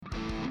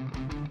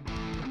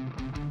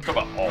Talk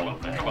about all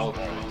of them.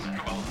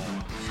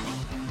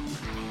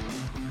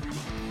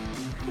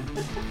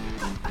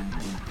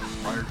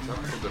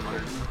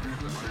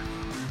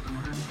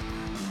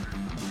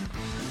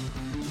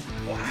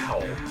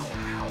 Wow.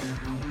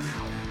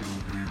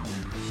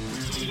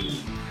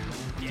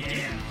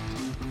 Yeah.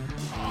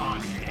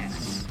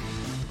 Honest.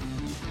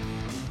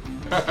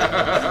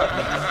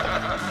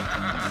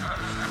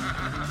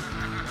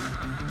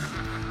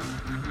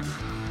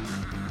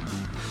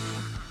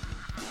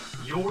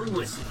 You're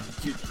listening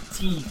to the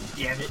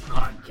DMNT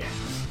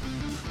podcast.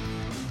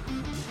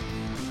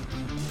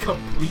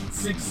 Complete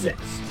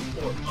success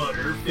or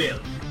utter failure.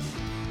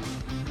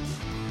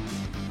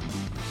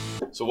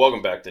 So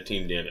welcome back to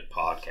Team Damn It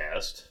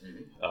podcast.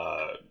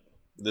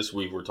 This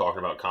week we're talking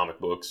about comic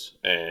books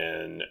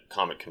and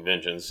comic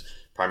conventions,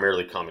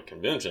 primarily comic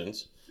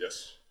conventions.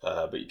 Yes.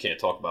 But you can't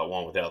talk about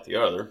one without the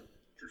other.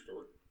 True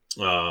story.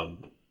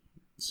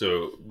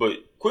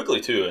 But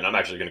quickly too, and I'm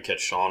actually going to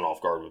catch Sean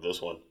off guard with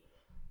this one.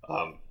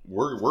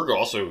 We're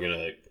also going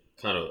to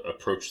kind of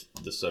approach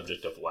the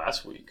subject of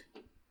last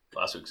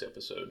week's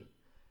episode,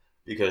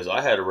 because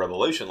I had a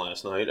revelation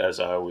last night as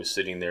I was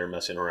sitting there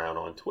messing around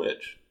on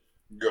Twitch.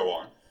 Go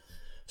on.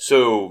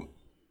 So,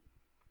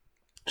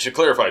 I should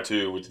clarify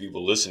too with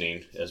people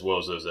listening, as well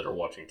as those that are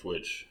watching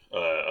Twitch,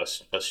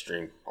 us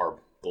stream our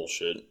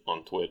bullshit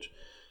on Twitch.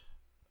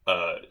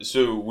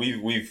 So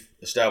we've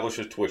established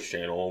a Twitch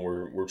channel, and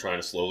we're trying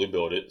to slowly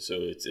build it. So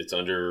it's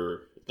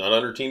not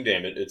under Team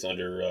Damn It, it's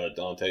under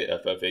Dante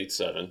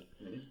FF87.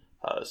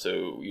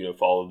 So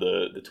follow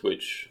the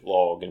Twitch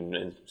log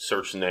and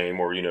search the name,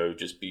 or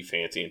just be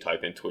fancy and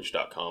type in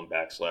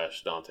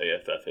twitch.com/Dante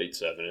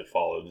FF87 and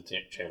follow the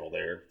channel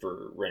there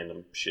for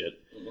random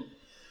shit.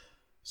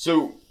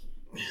 So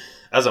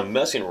as I'm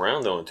messing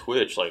around though on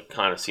Twitch, like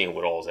kind of seeing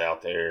what all's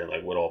out there and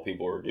like what all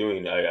people are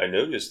doing, I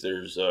noticed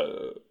there's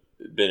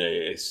been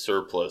a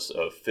surplus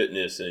of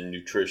fitness and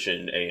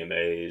nutrition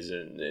AMAs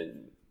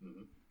and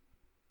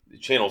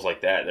channels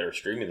like that are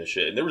streaming the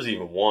shit. And there was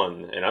even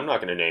one, and I'm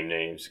not going to name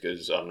names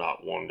because I'm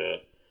not one to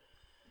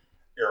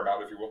air them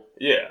out, if you will.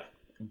 Yeah.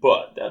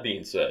 But that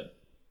being said,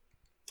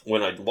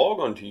 when I log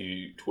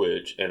onto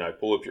Twitch and I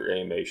pull up your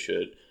AMA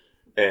shit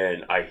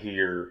and I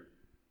hear,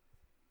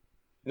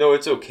 no,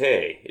 it's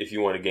okay if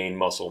you want to gain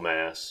muscle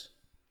mass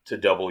to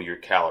double your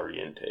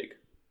calorie intake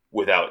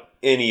without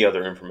any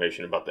other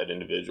information about that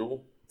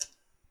individual.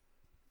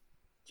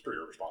 It's pretty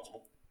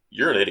irresponsible.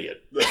 You're an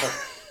idiot.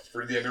 It's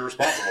pretty damn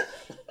irresponsible.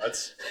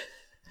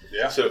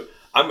 Yeah. So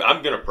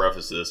I'm going to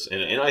preface this,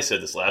 and I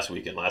said this last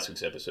week in last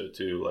week's episode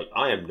too, like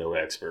I am no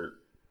expert,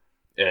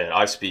 and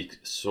I speak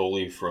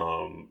solely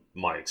from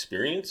my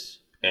experience,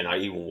 and I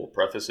even will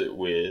preface it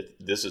with,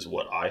 this is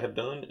what I have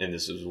done, and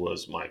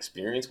was my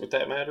experience with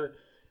that matter.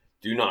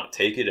 Do not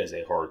take it as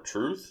a hard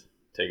truth.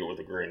 Take it with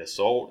a grain of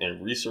salt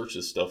and research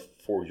this stuff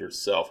for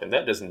yourself. And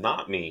that does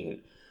not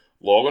mean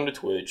log onto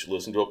Twitch,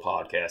 listen to a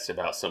podcast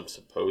about some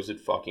supposed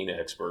fucking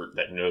expert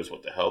that knows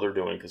what the hell they're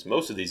doing, because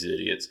most of these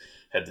idiots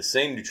had the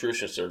same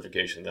nutrition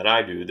certification that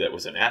I do that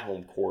was an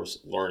at-home course,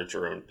 learn at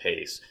your own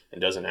pace,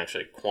 and doesn't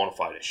actually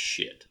quantify the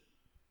shit.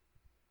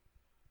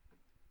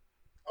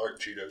 I like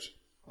Cheetos.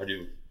 I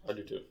do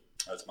too.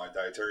 That's my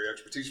dietary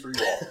expertise for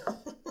you all.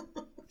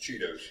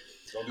 Cheetos.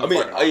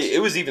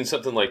 It was even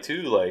something like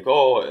too, like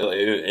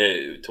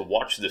to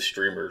watch the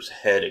streamer's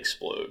head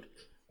explode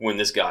when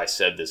this guy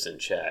said this in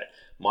chat.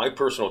 My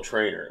personal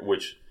trainer,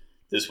 which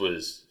this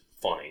was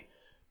funny,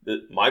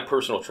 my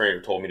personal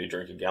trainer told me to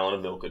drink a gallon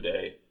of milk a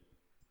day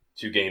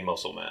to gain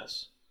muscle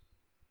mass.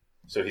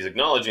 So he's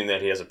acknowledging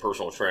that he has a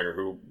personal trainer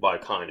who, by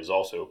kind, is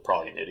also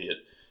probably an idiot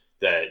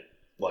that,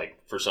 like,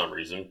 for some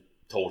reason,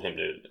 told him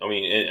to.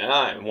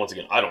 Once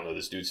again, I don't know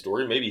this dude's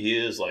story. Maybe he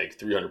is like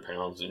 300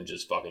 pounds and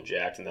just fucking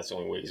jacked, and that's the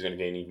only way he's going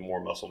to gain even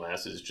more muscle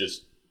mass is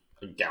just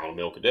a gallon of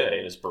milk a day,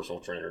 and his personal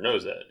trainer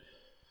knows that.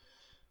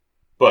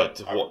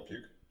 But I would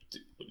puke.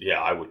 Yeah,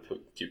 I would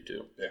puke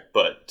too. Yeah.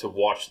 But to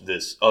watch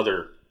this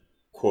other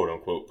quote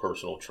unquote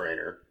personal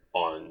trainer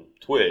on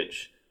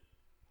Twitch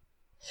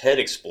head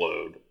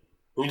explode,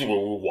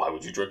 why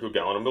would you drink a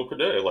gallon of milk a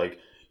day? Like,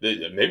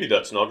 maybe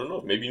that's not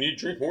enough. Maybe you need to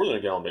drink more than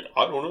a gallon of milk.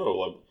 I don't know.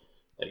 Like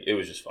it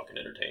was just fucking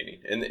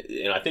entertaining. And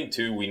I think,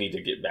 too, we need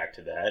to get back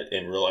to that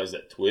and realize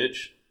that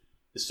Twitch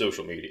is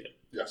social media.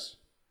 Yes.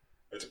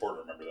 It's important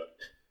to remember that.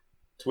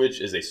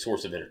 Twitch is a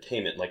source of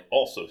entertainment, like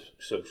also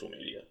social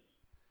media.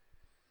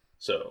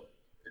 So.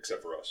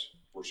 Except for us.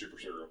 We're super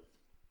cereal.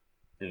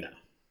 No.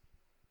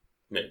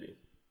 Maybe.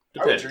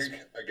 Depends. Depends. I would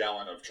drink a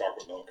gallon of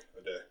chocolate milk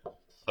a day.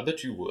 I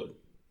bet you would.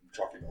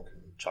 Chalky milk.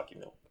 Chalky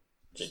milk.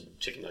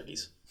 Chicken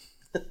nuggies.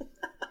 Maybe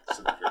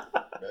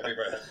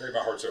my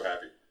heart's so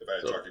happy if I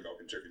had chalky milk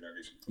and chicken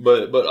nuggies.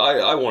 But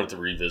I wanted to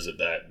revisit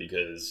that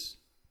because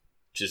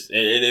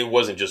it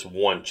wasn't just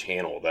one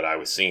channel that I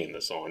was seeing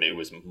this on. It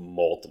was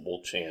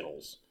multiple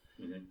channels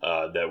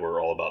that were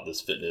all about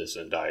this fitness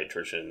and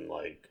dietitian.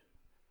 Like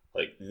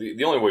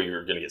the only way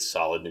you're going to get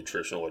solid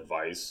nutritional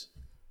advice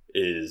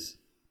is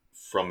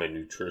from a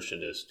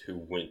nutritionist who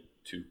went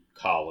to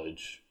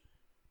college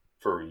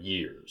for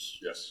years.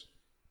 Yes.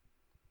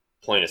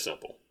 Plain and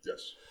simple.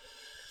 Yes.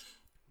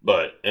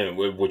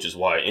 Which is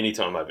why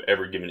anytime I've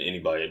ever given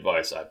anybody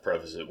advice, I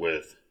preface it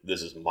with,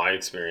 this is my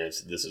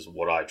experience. This is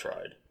what I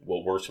tried.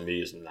 What works for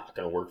me is not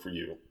going to work for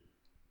you.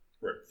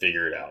 Right.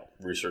 Figure it out.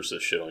 Research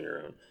this shit on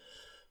your own.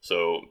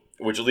 So,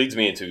 which leads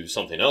me into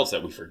something else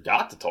that we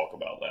forgot to talk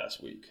about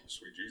last week.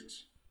 Sweet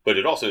Jesus. But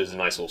it also is a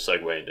nice little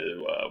segue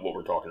into what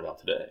we're talking about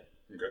today.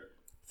 Okay.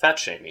 Fat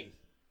shaming.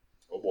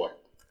 Oh boy.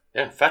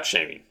 Yeah, fat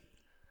shaming.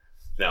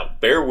 Now,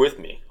 bear with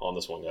me on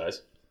this one,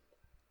 guys.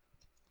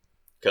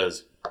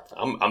 Because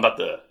I'm about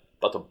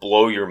to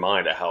blow your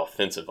mind at how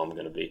offensive I'm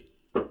going to be.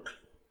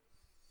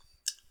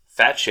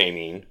 Fat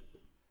shaming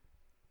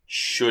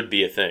should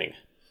be a thing.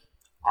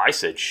 I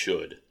said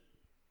should.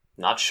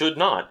 Not should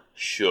not.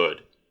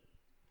 Should.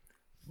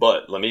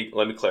 But let me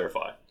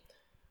clarify.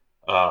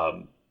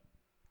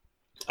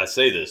 I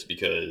say this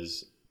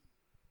because,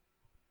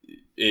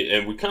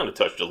 and we kind of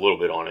touched a little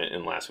bit on it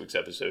in last week's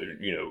episode.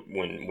 You know,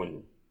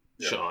 when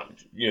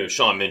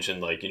Sean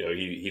mentioned, like, you know,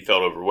 he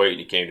felt overweight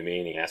and he came to me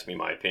and he asked me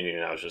my opinion,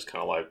 and I was just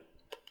kind of like,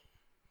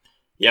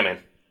 yeah, man,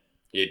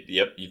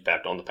 yep, you've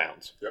packed on the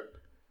pounds. Yep.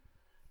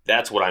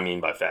 That's what I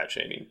mean by fat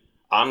shaming.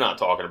 I'm not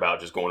talking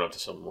about just going up to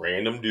some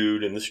random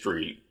dude in the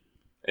street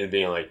and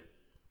being like,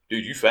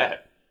 dude, you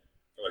fat.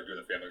 Like doing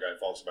the Family Guy,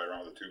 follows somebody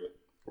around with a tuba.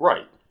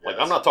 Right. Yeah, like,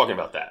 I'm not talking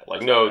about that.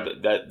 Like, no,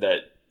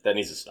 that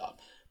needs to stop.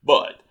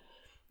 But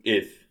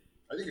I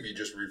think if you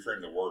just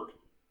reframe the word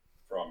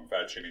from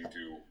fat shaming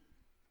to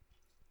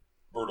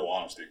brutal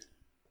honesty,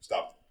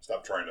 stop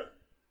trying to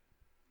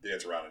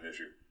dance around an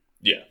issue.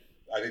 Yeah.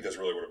 I think that's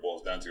really what it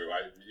boils down to.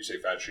 You say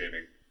fat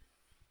shaming,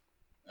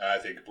 and I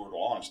think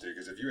brutal honesty,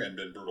 because if you hadn't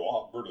been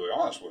brutally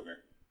honest with me,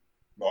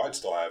 well, I'd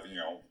still have, you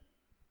know,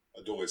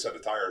 a dually set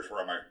of tires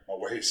around my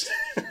waist.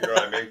 You know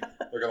what I mean?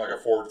 Looking like a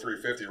Ford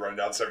 350 running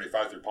down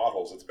 75 through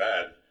potholes. It's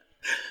bad.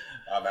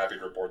 I'm happy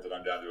to report that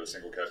I'm down to a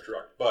single cab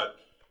truck. But,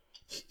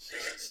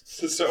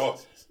 so,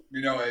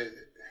 you know, I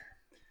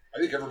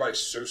think everybody's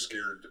so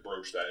scared to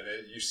broach that.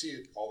 And you see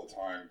it all the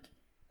time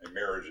in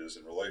marriages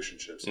and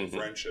relationships and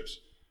friendships.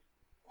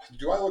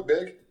 Do I look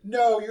big?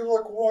 No, you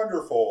look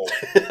wonderful.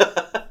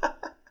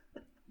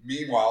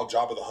 Meanwhile,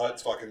 Jabba the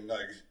Hutt's fucking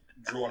like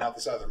drooling out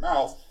the side of their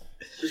mouth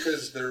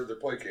because they're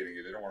placating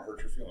you. They don't want to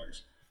hurt your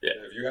feelings. Yeah.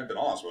 If you hadn't been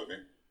honest with me,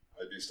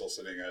 I'd be still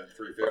sitting at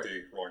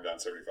 350 rolling down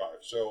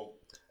 75. So,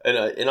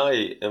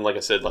 and like I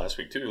said last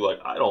week too, like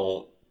I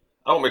don't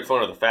make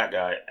fun of the fat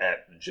guy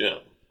at the gym.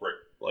 Right.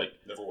 Like,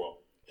 never will.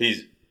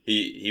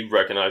 He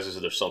recognizes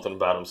that there's something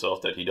about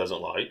himself that he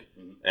doesn't like,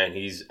 and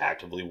he's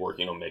actively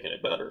working on making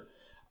it better.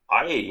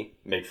 I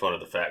make fun of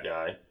the fat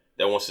guy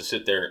that wants to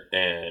sit there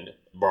and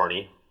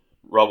Barney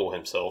rubble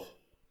himself.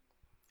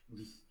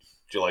 Did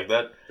you like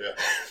that? Yeah.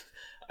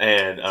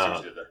 And see what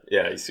you did there.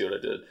 yeah, you see what I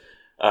did.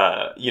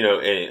 You know,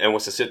 and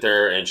wants to sit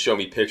there and show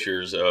me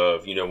pictures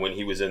of, you know, when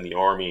he was in the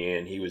Army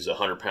and he was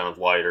 100 pounds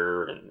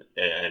lighter and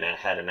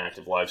had an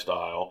active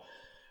lifestyle.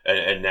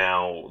 And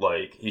now,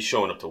 like, he's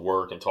showing up to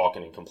work and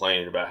talking and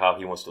complaining about how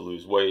he wants to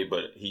lose weight,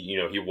 but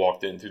he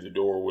walked in through the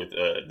door with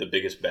the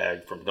biggest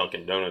bag from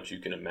Dunkin' Donuts you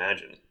can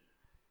imagine.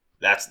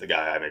 That's the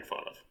guy I make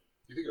fun of.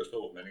 You think it was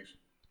filled with minis?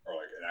 Or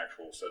like an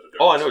actual set of donuts?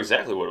 Oh, I know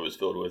exactly what it was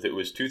filled with. It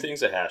was 2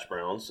 things of hash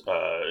browns,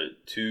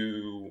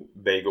 2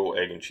 bagel,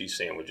 egg, and cheese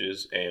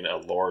sandwiches, and a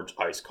large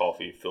iced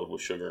coffee filled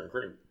with sugar and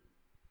cream.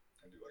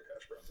 I do like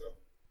hash browns,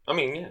 though. I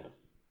mean, yeah.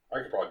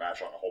 I could probably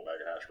mash on a whole bag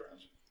of hash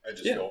browns. I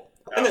just feel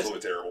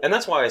absolutely terrible. And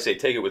that's why I say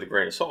take it with a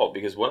grain of salt,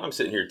 because what I'm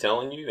sitting here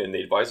telling you and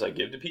the advice I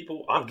give to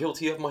people, I'm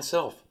guilty of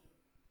myself.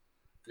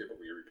 Yeah, but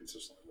you're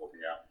consistently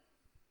working out.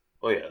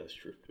 Oh, yeah, that's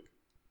true, too.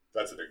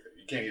 That's the big thing.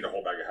 You can't eat a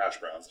whole bag of hash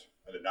browns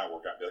and then not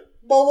work out and be like,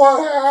 but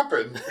what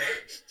happened?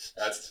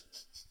 That's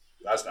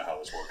not how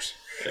this works.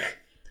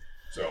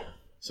 Yeah.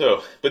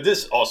 So, but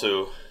this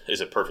also is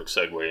a perfect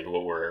segue into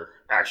what we're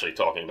actually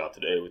talking about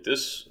today with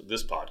this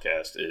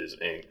podcast is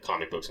in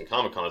comic books and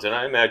Comic Cons. And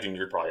I imagine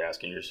you're probably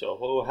asking yourself,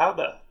 well, how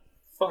the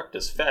fuck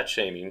does fat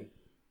shaming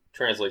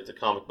translate to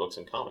comic books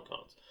and Comic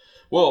Cons?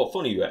 Well,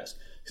 funny you ask,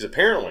 because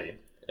apparently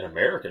in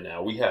America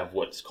now we have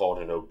what's called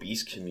an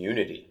obese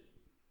community.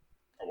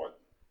 a what?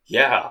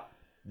 Yeah,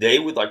 they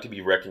would like to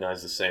be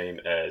recognized the same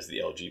as the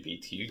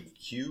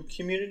LGBTQ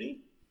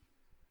community,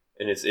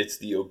 and it's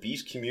the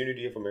obese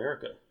community of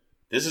America.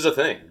 This is a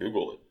thing.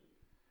 Google it.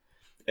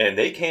 And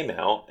they came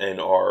out and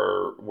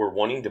were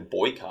wanting to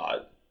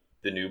boycott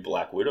the new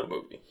Black Widow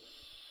movie.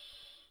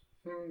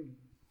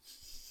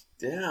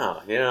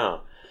 Yeah.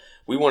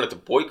 We wanted to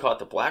boycott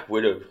the Black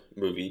Widow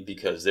movie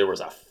because there was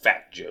a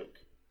fat joke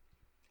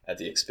at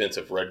the expense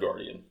of Red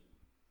Guardian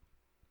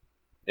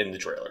in the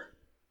trailer.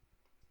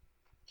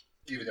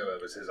 Even though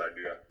it was his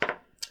idea.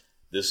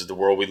 This is the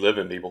world we live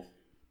in, people.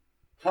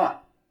 Huh.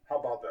 How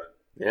about that?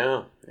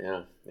 Yeah.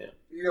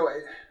 You know,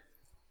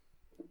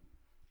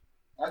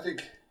 I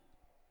think,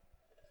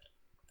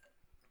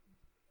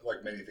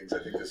 like many things,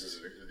 I think this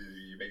is,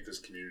 you make this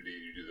community,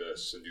 you do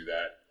this and do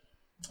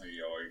that, and,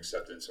 you know,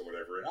 acceptance and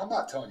whatever. And I'm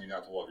not telling you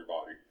not to love your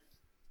body.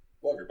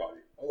 Love your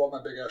body. I love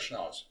my big ass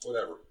schnoz.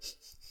 Whatever.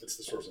 It's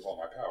the source of all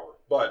my power.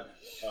 But,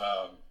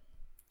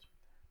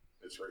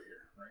 it's right here.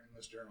 right in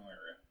this general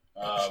area.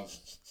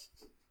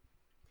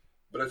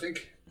 But I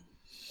think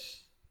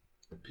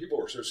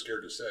people are so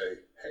scared to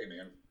say, hey,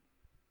 man,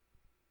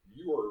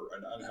 you are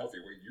an unhealthy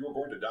weight. You are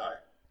going to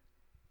die.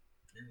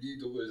 You need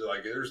to lose.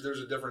 Like, there's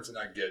a difference, and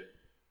I get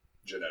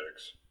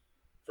genetics.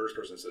 First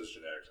person says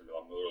genetics, I'm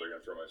literally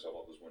going to throw myself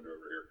out this window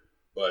over here.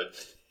 But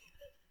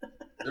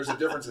there's a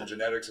difference in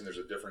genetics, and there's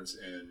a difference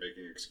in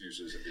making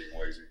excuses and being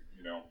lazy,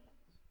 you know?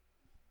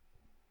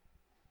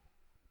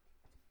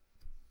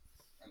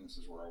 And this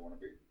is where I want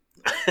to be.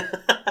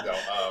 No,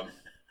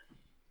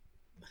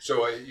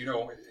 so I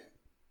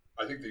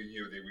think that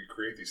we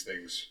create these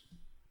things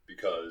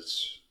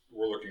because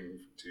we're looking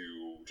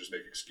to just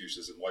make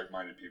excuses, and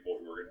like-minded people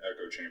who are going to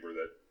echo chamber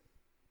that,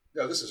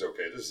 yeah, this is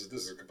okay. This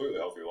is a completely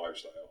healthy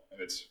lifestyle,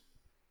 and it's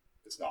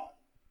not.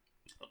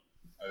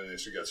 And then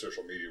you got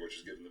social media, which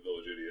is giving the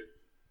village idiot,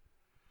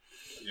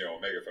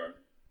 a megaphone.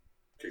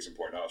 Case in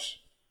point, us,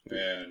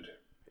 and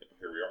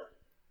here we are.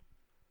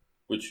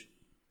 Which,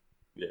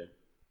 yeah.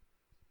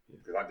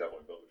 Because I'm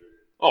definitely village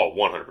idiot. Oh,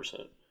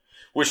 100%.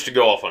 Which, to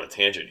go off on a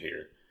tangent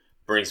here,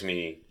 brings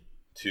me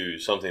to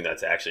something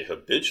that's actually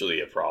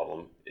habitually a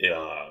problem.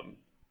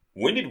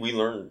 When did we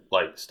learn,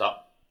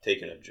 stop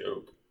taking a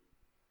joke?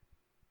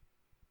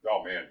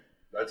 Oh, man.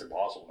 That's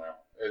impossible now.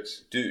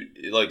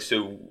 Dude,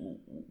 so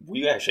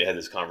we actually had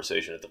this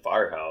conversation at the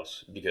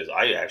firehouse because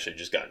I actually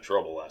just got in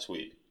trouble last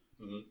week.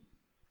 Mm-hmm.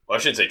 Well, I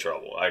shouldn't say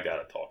trouble. I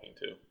got a talking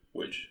to,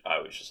 which I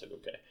was just like,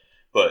 okay.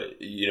 But,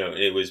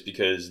 it was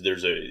because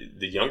the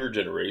younger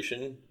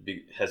generation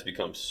has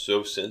become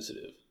so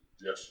sensitive.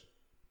 Yes.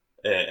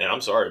 And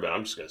I'm sorry, but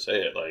I'm just going to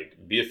say it.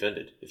 Be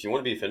offended. If you want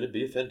to be offended,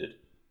 be offended.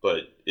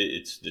 But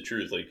it's the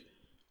truth.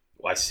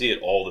 I see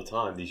it all the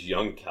time. These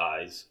young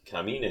guys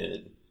coming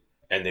in,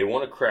 and they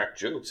want to crack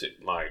jokes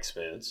at my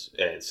expense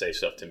and say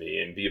stuff to me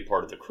and be a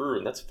part of the crew,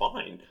 and that's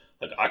fine.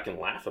 I can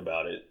laugh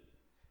about it.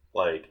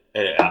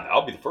 And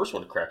I'll be the first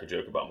one to crack a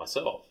joke about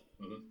myself.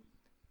 Mm-hmm.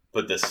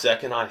 But the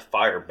second I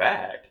fire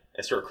back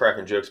and start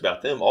cracking jokes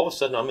about them, all of a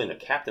sudden I'm in a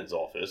captain's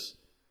office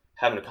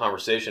having a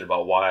conversation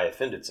about why I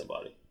offended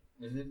somebody.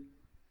 Mm-hmm.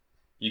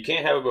 You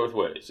can't have it both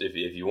ways. If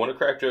you want to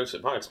crack jokes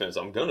at my expense,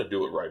 I'm going to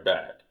do it right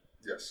back.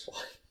 Yes.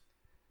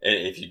 And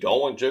if you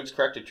don't want jokes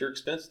cracked at your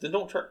expense, then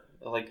don't try.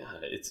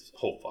 It's a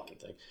whole fucking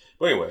thing.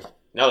 But anyway,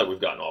 now that we've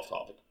gotten off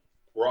topic.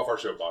 We're off our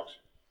soapbox.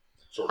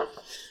 Sort of.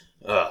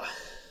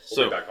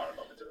 We'll be back on it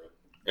momentarily.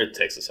 It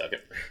takes a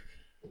second.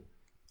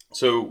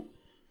 So,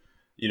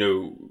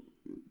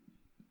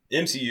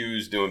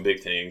 MCU's doing big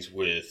things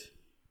with,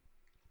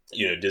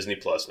 Disney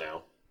Plus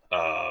now.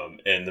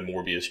 And the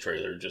Morbius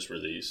trailer just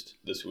released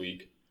this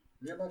week.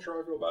 Yeah, I'm not sure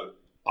how I feel about it.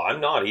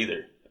 I'm not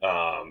either.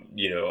 I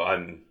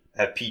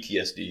have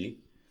PTSD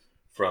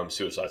from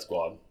Suicide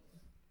Squad,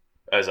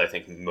 as I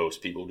think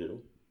most people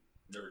do.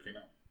 Never came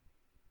out.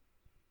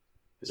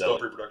 Still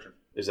pre-production.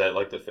 Is that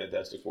like the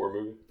Fantastic Four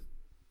movie?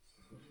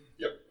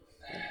 Yep.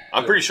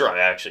 I'm pretty sure I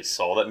actually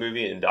saw that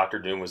movie, and Dr.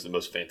 Doom was the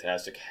most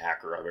fantastic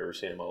hacker I've ever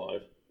seen in my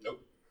life.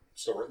 Nope.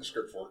 Still written the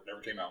script for it.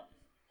 Never came out.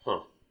 Huh.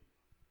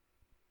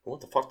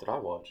 What the fuck did I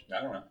watch?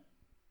 I don't know.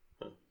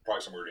 Huh.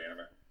 Probably some weird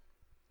anime.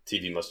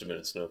 TV must have been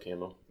in snow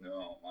camo.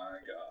 Oh my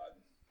god.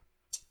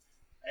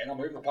 And I'm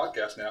leaving the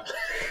podcast now.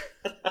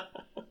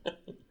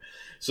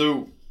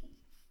 So,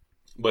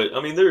 but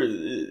I mean,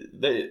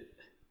 the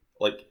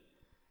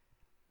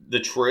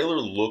trailer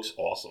looks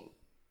awesome.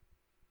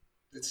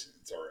 It's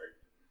all right.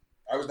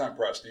 I was not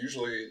impressed.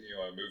 Usually,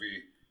 a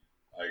movie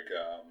like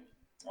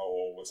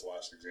what's the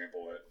last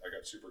example that I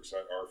got super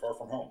excited? Or Far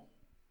From Home.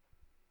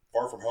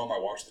 Far From Home, I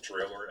watched the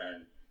trailer,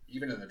 and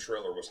even in the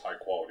trailer was high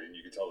quality, and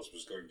you could tell this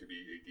was going to be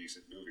a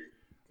decent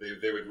movie.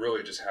 They would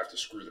really just have to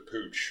screw the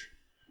pooch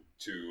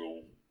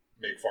to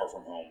make Far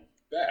From Home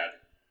bad.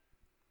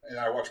 And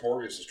I watched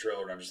Morbius'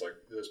 trailer, and I'm just like,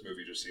 this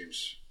movie just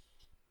seems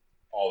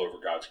all over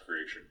God's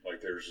creation.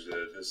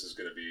 This is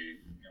going to be,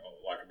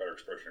 lack of a better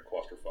expression, a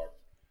clusterfuck.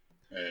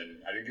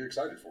 And I didn't get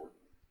excited for it.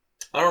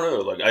 I don't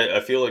know. I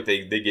feel like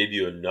they gave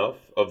you enough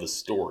of the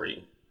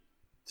story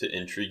to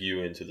intrigue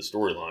you into the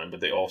storyline, but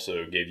they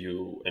also gave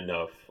you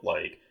enough,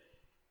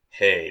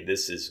 hey,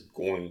 this is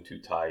going to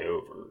tie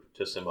over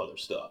to some other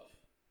stuff.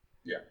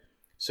 Yeah.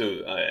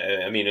 So,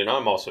 I mean, and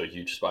I'm also a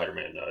huge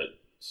Spider-Man nut,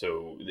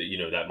 so,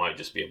 that might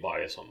just be a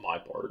bias on my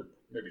part.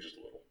 Maybe just a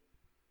little.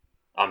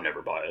 I'm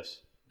never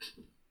biased.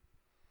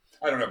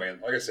 I don't know, man.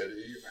 Like I said,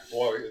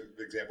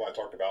 the example I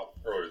talked about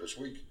earlier this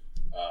week,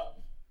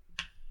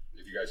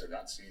 if you guys have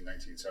not seen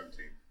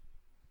 1917,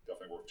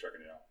 definitely worth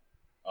checking it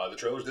out. The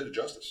trailers did it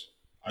justice.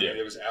 I mean,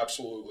 it was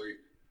absolutely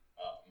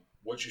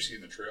what you see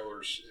in the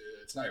trailers.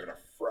 It's not even a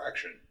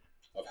fraction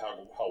of how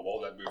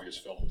well that movie is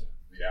filmed.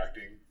 The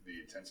acting,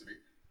 the intensity,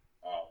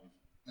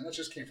 and that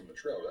just came from the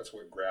trailer. That's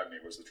what grabbed me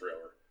was the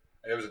trailer,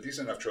 and it was a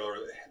decent enough trailer.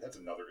 That's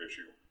another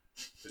issue.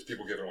 Is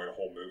people giving away the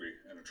whole movie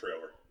in a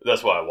trailer.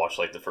 That's why I watched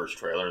the first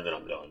trailer and then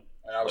I'm done.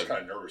 And I was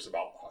kind of nervous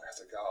about. I was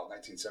like,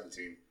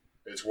 1917.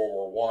 It's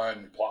World War I.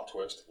 Plot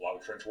twist. A lot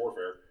of trench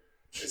warfare.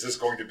 Is this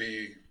going to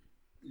be,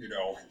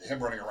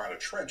 him running around a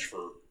trench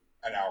for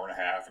an hour and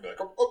a half and be like,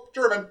 oh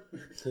German.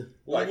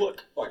 like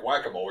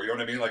whack-a-mole, you know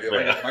what I mean? Like, am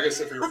I going to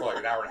sit there for like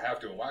an hour and a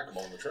half doing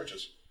whack-a-mole in the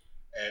trenches?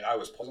 And I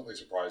was pleasantly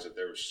surprised that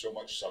there was so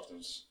much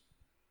substance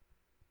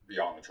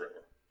beyond the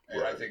trailer.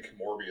 And I think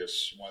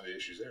Morbius, one of the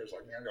issues there is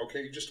like, man,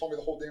 okay, you just told me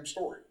the whole damn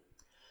story.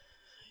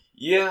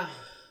 Yeah.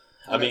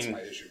 And that's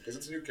my issue. Because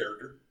it's a new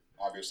character.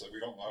 Obviously, we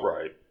don't know.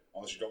 Right.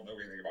 Unless you don't know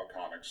anything about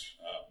comics.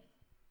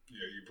 You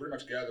pretty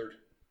much gathered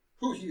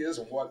who he is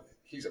and what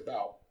he's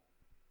about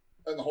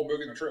in the whole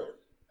movie and the trailer.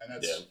 And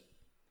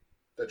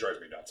that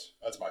drives me nuts.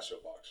 That's my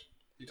soapbox.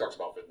 He talks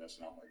about fitness,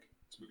 and I'm like,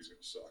 this movie's going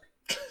to suck.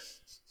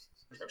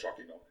 Where's my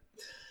chalky milk?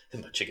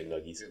 My chicken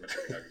nuggies. My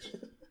chicken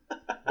nuggies.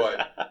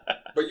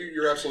 But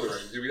you're absolutely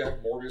right. Do we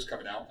have Morbius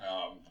coming out?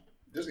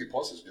 Disney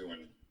Plus is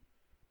doing,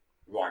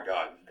 oh my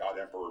God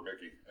Emperor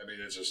Mickey. I mean,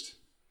 it's just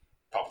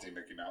Palpatine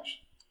Mickey Mouse.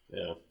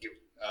 Yeah.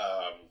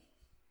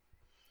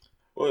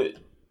 Well,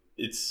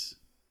 it's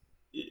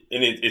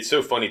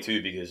so funny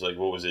too because like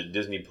what was it?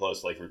 Disney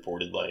Plus like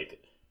reported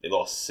like they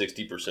lost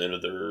 60%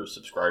 of their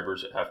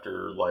subscribers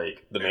after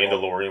like The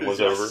Mandalorian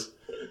was over.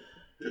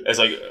 It's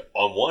like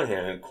on one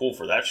hand, cool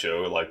for that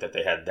show, like that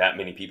they had that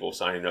many people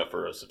signing up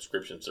for a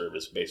subscription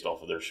service based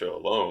off of their show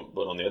alone.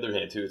 But on the other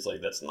hand, too, it's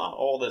like that's not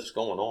all that's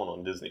going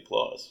on Disney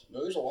Plus.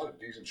 No, there's a lot of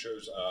decent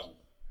shows.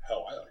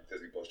 Hell, I like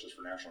Disney Plus just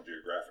for National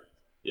Geographic.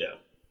 Yeah.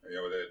 You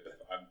know,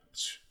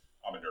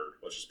 I'm a nerd.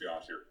 Let's just be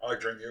honest here. I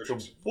like Drain the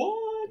Oceans.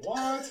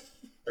 What?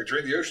 Like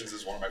Drain the Oceans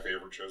is one of my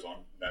favorite shows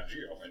on Nat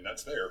Geo, and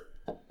that's there.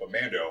 But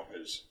Mando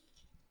is.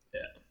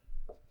 Yeah.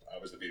 I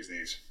was the bee's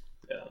knees.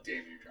 Yeah. Damn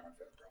you, John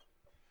Favreau.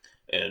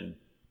 And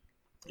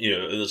you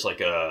know, it's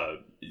like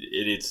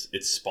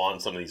it's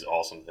spawned some of these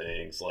awesome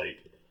things, like,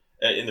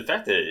 and the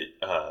fact that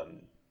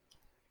and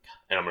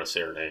I'm gonna say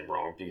her name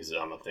wrong because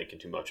I'm not thinking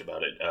too much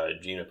about it.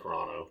 Gina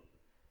Carano,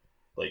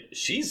 like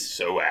she's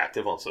so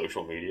active on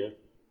social media.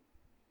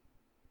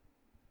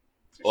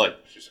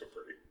 She's so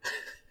pretty.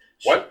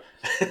 What?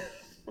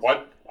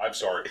 What? I'm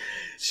sorry.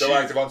 So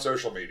active on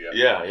social media.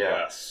 Yeah.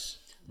 Yes.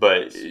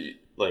 But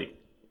like,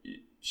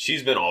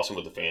 she's been awesome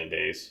with the fan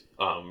base.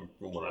 From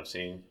what I've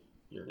seen.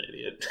 You're an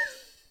idiot.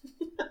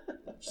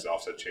 Just an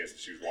offset chance that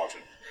she was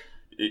watching.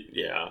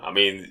 Yeah, I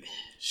mean,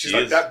 she's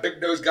like that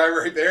big nose guy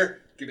right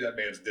there. Give me that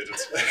man's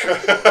digits.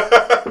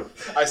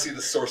 I see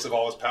the source of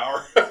all his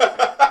power.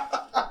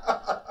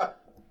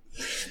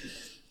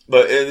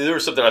 But there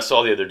was something I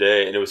saw the other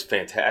day, and it was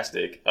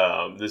fantastic.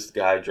 This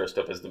guy dressed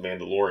up as the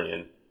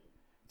Mandalorian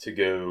to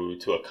go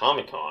to a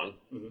Comic-Con,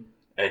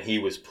 and he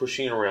was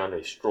pushing around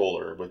a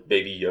stroller with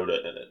Baby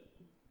Yoda in it.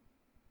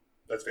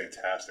 That's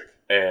fantastic.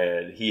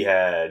 And he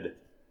had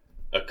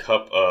a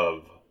cup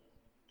of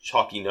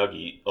chalky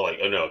nugget,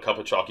 a cup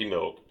of chalky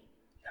milk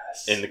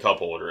in the cup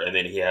holder, and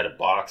then he had a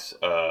box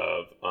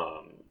of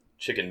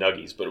chicken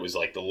nuggies, but it was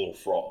like the little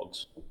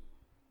frogs.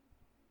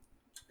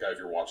 Guy, if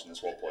you're watching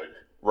this, well played.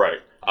 Right.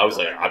 I was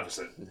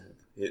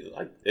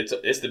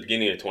it's the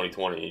beginning of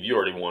 2020. You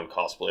already won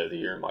cosplay of the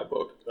year in my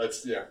book.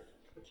 That's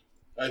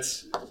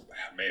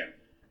man.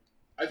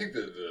 I think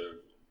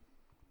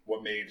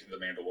what made The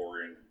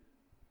Mandalorian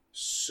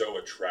so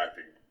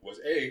attracting was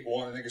I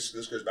think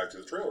this goes back to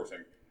the trailer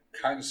thing,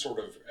 kind of sort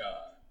of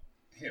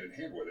hand in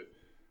hand with it.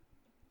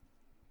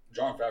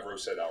 Jon Favreau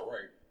said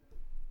outright,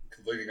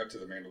 leading up to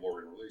the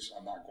Mandalorian release,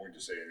 I'm not going to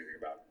say anything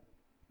about it.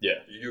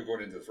 Yeah. You knew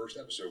going into the first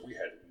episode, we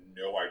had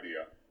no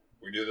idea.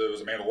 We knew that it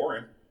was a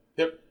Mandalorian.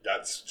 Yep.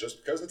 That's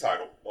just because of the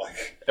title.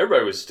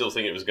 Everybody was still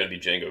thinking it was going to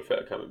be Jango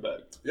Fett coming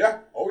back. Yeah.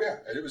 Oh, yeah.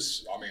 And it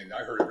was,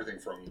 I heard everything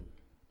from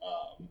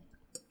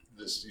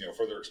this,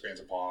 further expands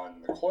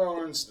upon the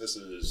clones. This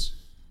is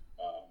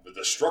the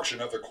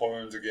destruction of the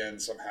clones again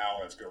somehow,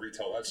 and it's going to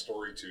retell that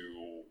story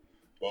to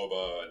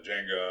Boba and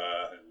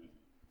Jango and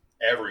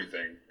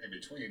everything in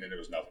between, and it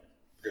was nothing.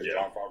 Because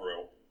Jon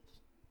Favreau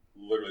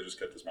literally just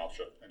kept his mouth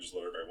shut and just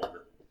let everybody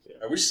wonder. Yeah.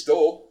 And we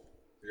still,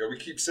 we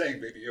keep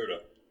saying Baby Yoda.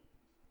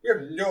 We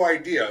have no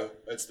idea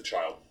that's the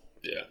child.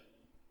 Yeah.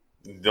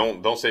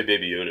 Don't say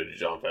Baby Yoda to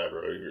Jon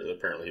Favreau.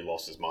 Apparently he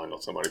lost his mind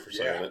on somebody for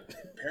saying it.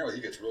 Apparently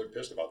he gets really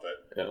pissed about that.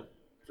 Yeah.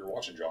 If you're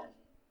watching John.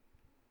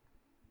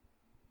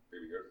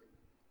 Baby Yoda.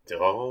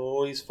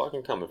 Oh, he's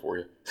fucking coming for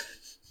you.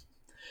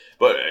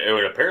 But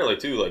apparently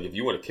too, if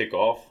you want to kick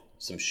off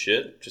some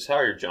shit, just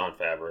hire Jon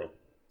Favreau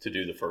to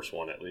do the first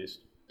one at least.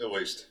 At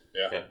least,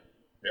 yeah.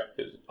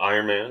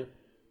 Iron Man,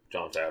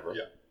 Jon Favreau.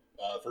 Yeah.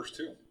 First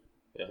two.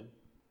 Yeah.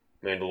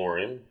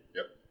 Mandalorian.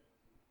 Yep.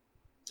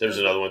 There's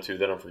another one too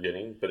that I'm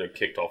forgetting, but it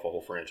kicked off a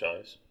whole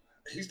franchise.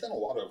 He's done a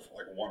lot of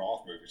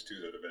one-off movies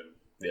too that have been.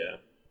 Yeah.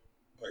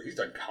 He's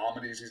done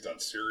comedies. He's done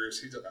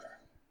serious.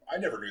 I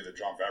never knew that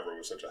Jon Favreau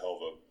was such a hell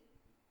of a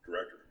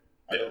director.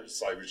 I know he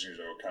was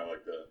kind of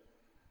like the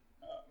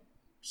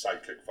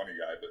sidekick funny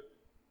guy, but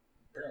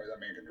apparently that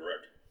man can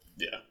direct.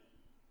 Yeah.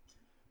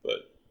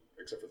 But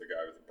except for the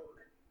guy with the bird.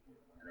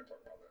 We're going to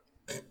talk about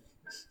that.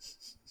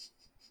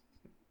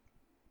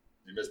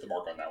 You missed the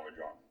mark on that one,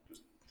 John.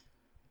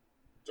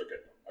 It's okay.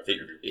 I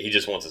figured he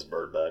just wants his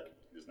bird back.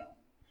 He does not.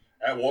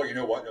 And well, you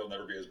know what? It'll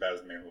never be as bad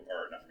as Mandarin.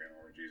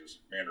 Jesus,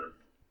 Mandarin.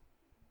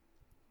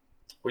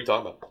 What are you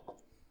talking about?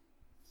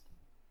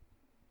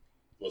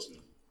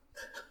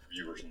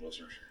 viewers and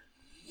listeners.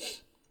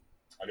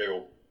 I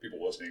know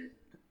people listening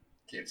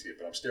can't see it,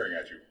 but I'm staring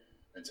at you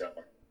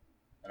intently.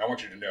 And I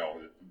want you to know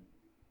that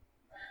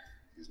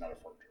he's not a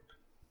fart joke.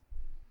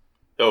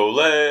 Ole,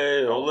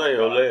 ole,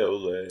 ole,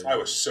 ole. I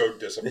was so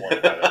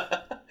disappointed by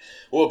that.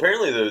 Well,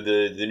 apparently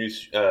the new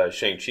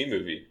Shang-Chi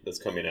movie that's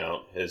coming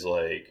out is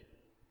like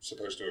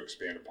supposed to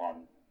expand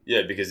upon.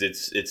 Yeah, because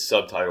its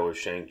subtitle is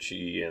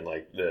Shang-Chi and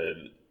like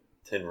the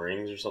 10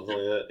 Rings or something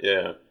like that.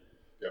 Yeah.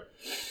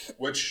 Yep.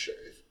 Which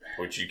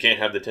you can't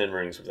have the 10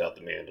 Rings without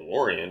the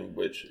Mandalorian,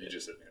 which... You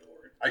just said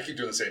Mandalorian. I keep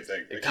doing the same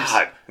thing.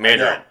 God,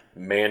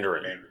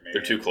 Mandarin.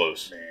 They're too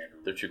close.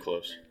 They're too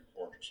close.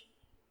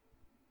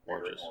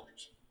 Oranges.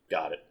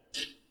 Got it.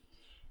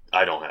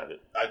 I don't have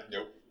it.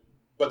 Nope.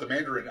 But the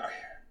Mandarin,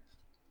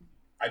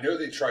 I know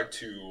they tried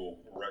to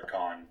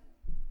retcon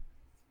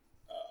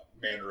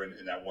Mandarin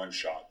in that one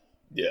shot.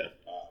 Yeah.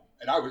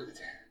 And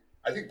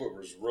I think what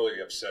was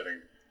really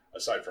upsetting,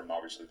 aside from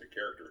obviously the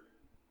character,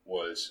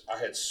 was I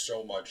had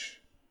so much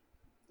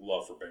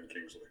love for Ben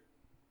Kingsley.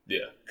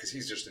 Yeah. Because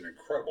he's just an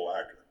incredible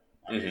actor.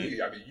 I mean,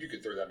 you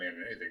could throw that man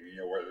in anything.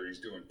 You know, whether he's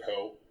doing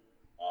Poe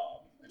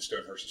in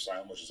Stonehurst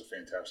Asylum, which is a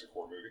fantastic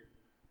horror movie,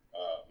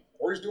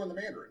 or he's doing the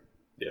Mandarin.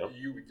 Yeah.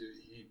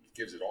 He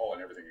gives it all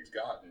and everything he's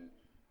got. And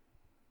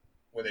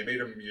when they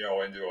made him,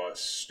 into a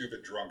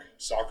stupid drunk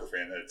soccer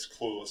fan that's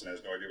clueless and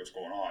has no idea what's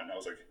going on, I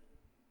was like,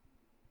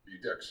 you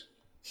dicks.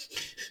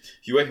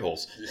 You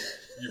a-holes.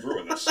 You've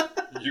ruined this.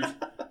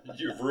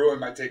 You've ruined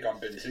my take on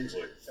Ben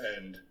Kingsley.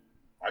 And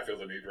I feel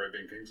the need to write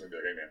Ben Kingsley and be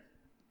like, hey man,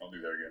 don't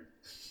do that again.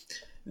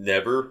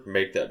 Never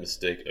make that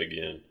mistake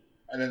again.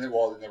 And then, in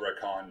the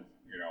retcon,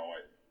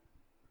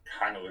 it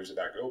kind of leaves it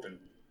back open.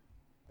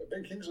 But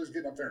Ben Kingsley's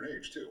getting up there in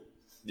age too.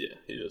 Yeah,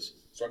 he is.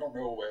 So I don't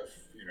know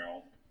if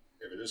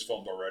it is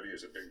filmed already.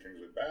 Is it Ben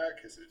Kingsley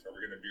back? Are we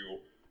going to do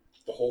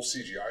the whole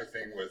CGI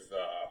thing with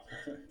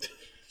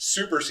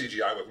super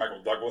CGI with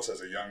Michael Douglas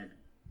as a young,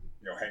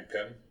 Hank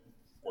Pym?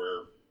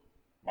 Where,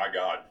 my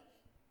God,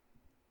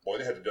 boy,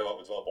 they had to develop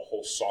a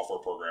whole software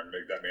program to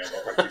make that man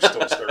look like he's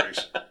still in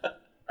his 30s.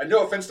 And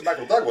no offense to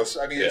Michael Douglas.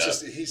 I mean, it's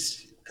just,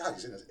 he's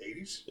in his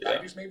 80s,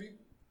 90s maybe?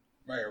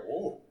 Man,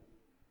 whoa.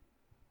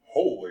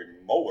 Holy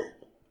moly.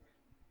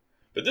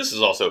 But this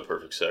is also a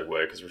perfect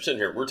segue because we're sitting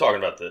here, we're talking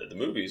about the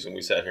movies, and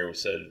we sat here and we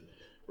said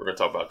we're going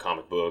to talk about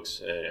comic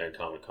books and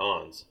comic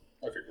cons.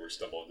 I figured we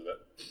stumbled into that.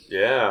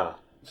 Yeah.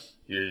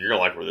 You're going to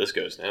like where this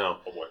goes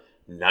now. Oh boy.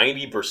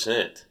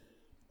 90%.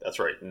 That's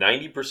right.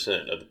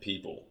 90% of the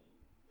people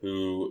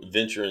who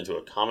venture into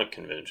a comic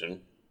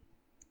convention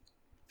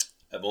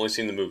have only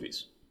seen the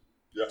movies.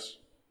 Yes.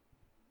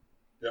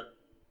 Yep.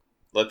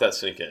 Let that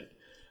sink in.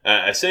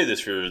 I say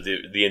this for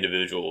the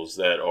individuals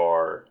that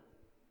are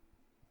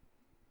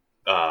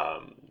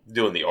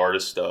doing the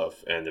artist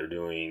stuff and they're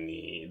doing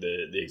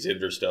the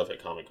exhibitor stuff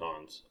at Comic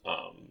Cons.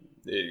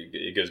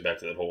 It goes back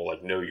to that whole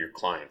know your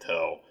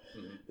clientele.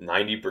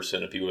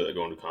 90% of people that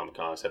go into Comic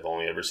Cons have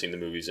only ever seen the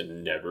movies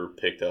and never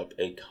picked up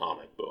a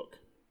comic book.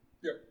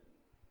 Yep.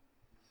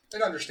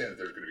 And I understand that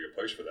there's going to be a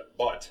place for that,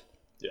 but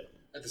yeah.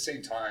 At the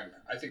same time,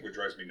 I think what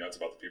drives me nuts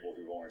about the people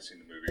who've only seen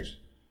the movies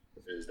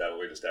is that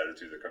elitist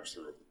attitude that comes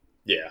through.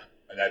 Yeah.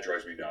 And that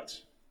drives me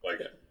nuts.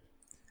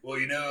 Well,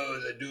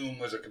 that Doom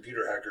was a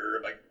computer hacker.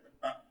 I'm like,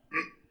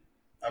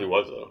 he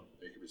was, though. I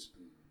think he was.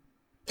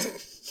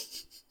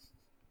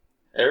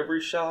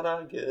 Every shot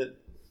I get.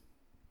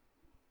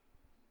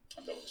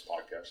 I'm done with this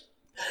podcast.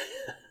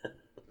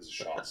 This is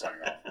Sean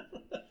signing off.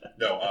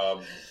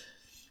 No,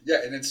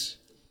 yeah, and that's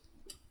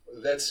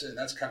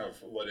kind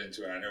of led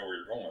into, and I know where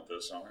you're going with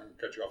this, so I'm going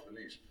to cut you off the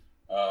knees.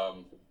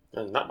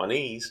 Not my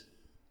knees.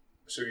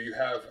 So you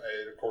have,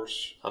 of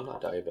course... I'm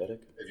not diabetic.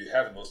 If you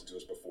haven't listened to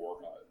us before,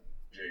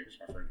 James,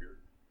 my friend here,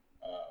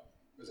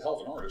 is a hell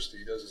of an artist.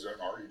 He does his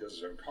own art. He does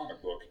his own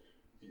comic book.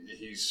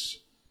 He's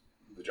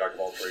the jack of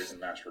all trades and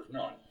master of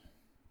none.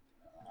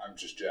 I'm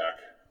just Jack.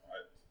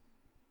 I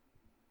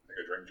think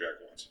I drank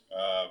Jack once.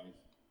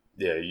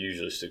 Yeah, you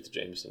usually stick to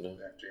Jameson, though.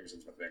 Yeah,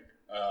 Jameson's my thing.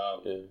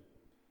 Yeah.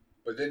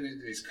 But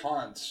then these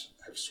cons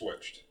have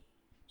switched.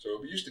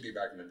 So it used to be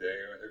back in the day,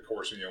 of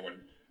course,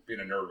 when being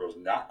a nerd was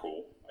not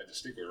cool. I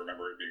distinctly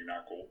remember it being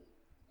not cool.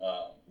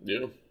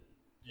 Yeah.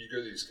 You go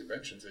to these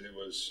conventions and it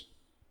was,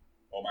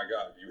 oh my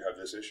God, you have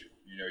this issue.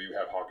 You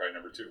have Hawkeye #2,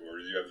 or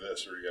you have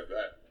this, or you have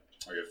that.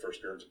 Or you have first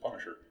appearance of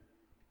Punisher.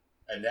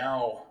 And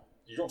now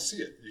you don't see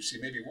it. You see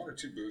maybe one or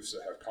two booths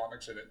that have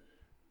comics in it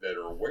that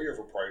are way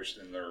overpriced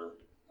in their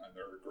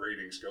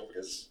grading skill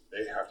because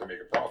they have to make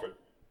a profit.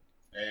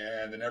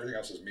 And then everything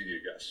else is media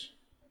guests.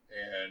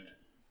 And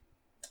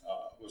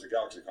it was a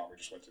GalaxyCon we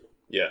just went to.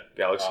 Yeah,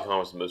 GalaxyCon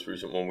was the most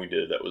recent one we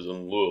did. That was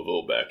in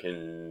Louisville back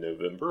in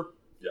November.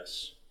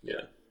 Yes.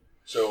 Yeah.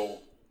 So,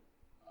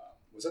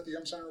 was that the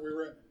Yum Center we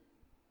were at?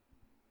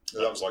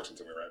 No, that was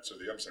Lexington we were at. So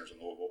the Yum Center's in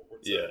Louisville.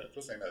 What's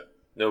the name of that?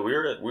 No, we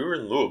were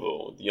in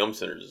Louisville. The Yum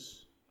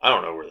Center's, I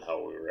don't know where the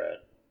hell we were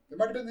at. It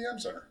might have been the Yum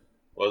Center.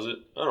 Was it?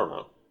 I don't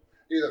know.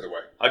 Either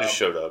way. I just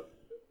showed up.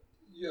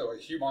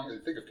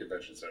 Think of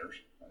convention centers.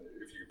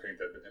 If you paint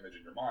that image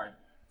in your mind,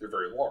 they're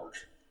very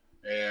large.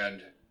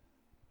 And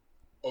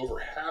over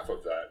half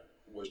of that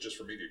was just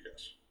for media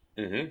guests.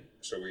 Mm-hmm.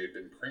 So we had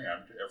been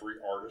crammed, every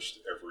artist,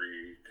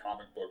 every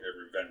comic book,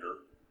 every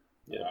vendor,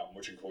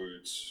 which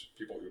includes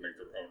people who make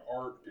their own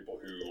art, people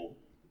who,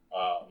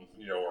 are,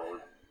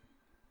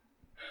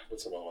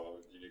 what's the one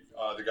unique?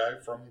 The guy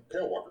from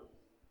Pale Walker,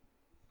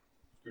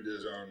 who did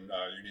his own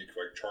unique,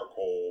 like,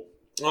 charcoal.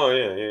 Oh,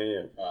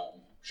 yeah.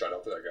 Shout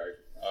out to that guy.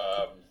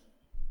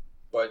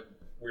 But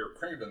we were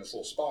crammed in this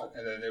little spot,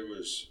 and then it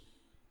was,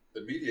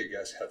 the media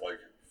guests had like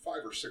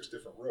 5 or 6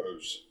 different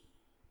rows.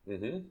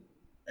 Mm-hmm.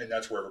 And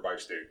that's where everybody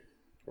stayed.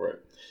 Right.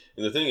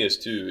 And the thing is,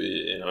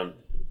 too, and I'm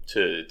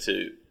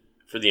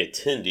for the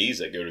attendees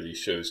that go to these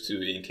shows,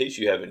 too, in case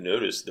you haven't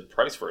noticed, the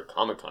price for a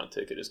Comic-Con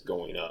ticket is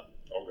going up.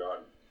 Oh,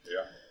 God.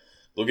 Yeah.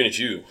 Looking at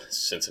you,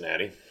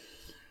 Cincinnati.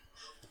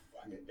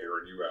 I'm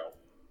airing you out.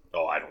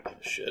 Oh, I don't give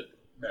a shit.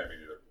 Nah, me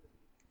neither.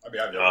 I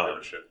mean, I never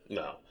give a shit.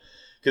 No.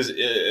 Because,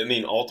 I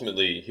mean,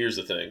 ultimately, here's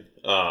the thing.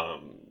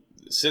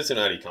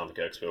 Cincinnati Comic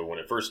Expo, when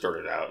it first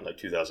started out in like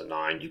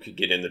 2009, you could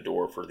get in the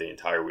door for the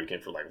entire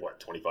weekend for like, what,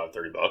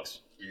 $25-$30?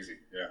 Easy,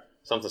 yeah.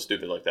 Something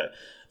stupid like that.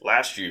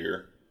 Last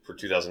year, for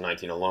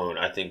 2019 alone,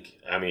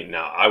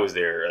 now I was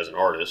there as an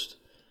artist,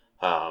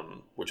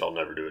 which I'll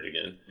never do it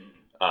again.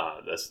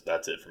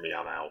 That's it for me.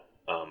 I'm out.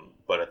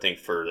 But I think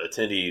for the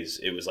attendees,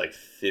 it was like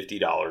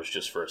 $50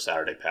 just for a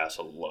Saturday pass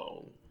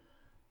alone.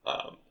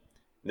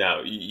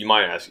 Now you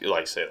might ask,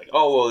 say,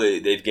 oh well,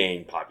 they've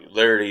gained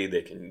popularity.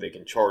 They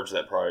can charge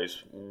that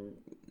price.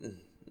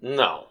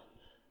 No.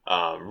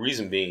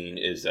 Reason being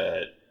is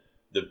that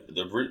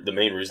the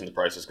main reason the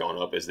price has gone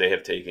up is they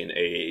have taken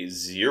a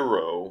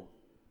zero.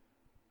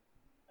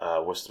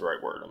 What's the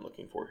right word I'm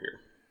looking for here?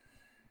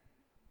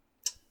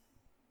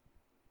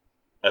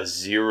 A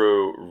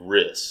zero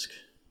risk,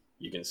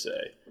 you can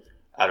say,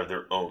 out of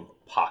their own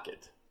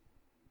pocket.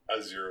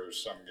 A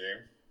zero-sum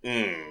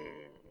game.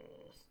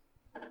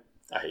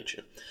 I hate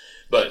you.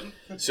 But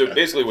so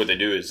basically what they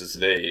do is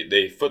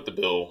they foot the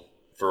bill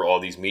for all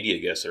these media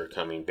guests that are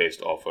coming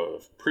based off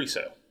of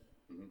pre-sale.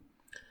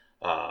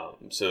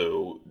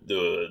 So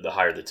the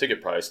higher the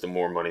ticket price, the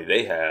more money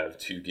they have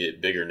to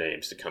get bigger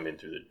names to come in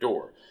through the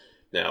door.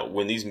 Now,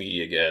 when these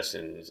media guests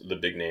and the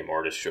big name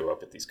artists show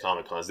up at these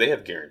Comic Cons, they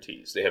have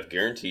guarantees. They have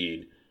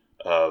guaranteed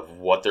of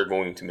what they're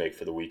going to make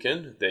for the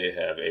weekend. They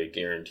have a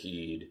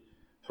guaranteed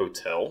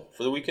hotel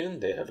for the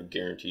weekend. They have a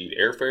guaranteed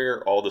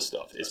airfare. All this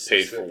stuff is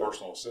paid for.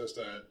 Personal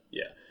assistant.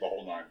 Yeah. The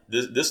whole nine.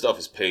 This stuff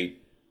is paid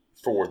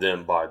for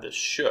them by the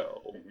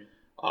show.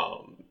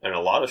 And a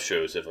lot of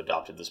shows have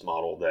adopted this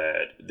model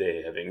that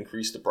they have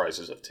increased the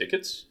prices of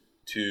tickets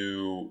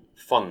to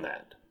fund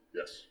that.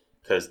 Yes.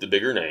 Because the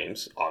bigger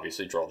names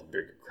obviously draw the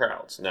bigger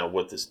crowds. Now,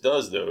 what this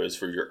does, though, is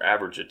for your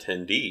average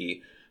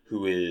attendee,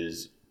 who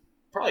is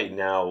probably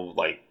now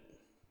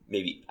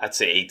maybe I'd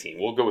say 18.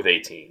 We'll go with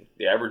 18.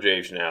 The average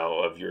age now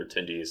of your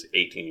attendee is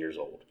 18 years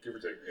old. Give or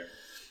take, yeah.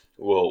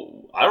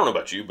 Well, I don't know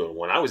about you, but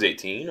when I was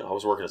 18, I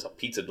was working as a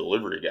pizza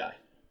delivery guy.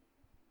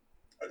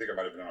 I think I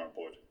might have been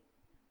unemployed.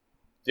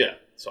 Yeah,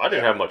 so I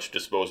didn't have much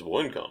disposable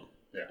income.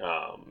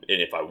 Yeah.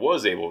 And if I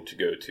was able to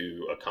go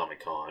to a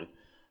Comic-Con,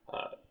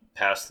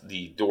 past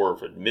the door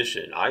of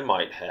admission, I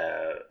might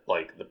have,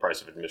 the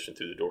price of admission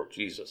through the door.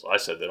 Jesus, I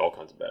said that all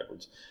kinds of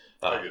backwards.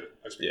 I get it.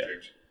 I speak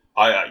James.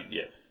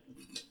 Yeah.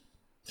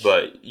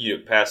 But,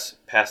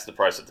 past the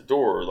price at the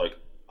door,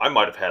 I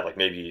might have had,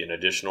 maybe an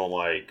additional,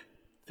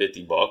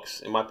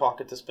 $50 in my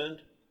pocket to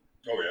spend.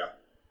 Oh, yeah.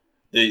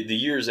 The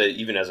years that,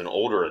 even as an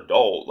older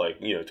adult,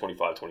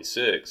 25,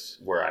 26,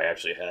 where I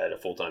actually had a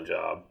full-time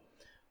job,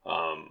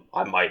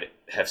 I might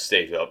have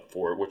saved up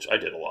for it, which I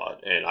did a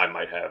lot. And I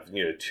might have,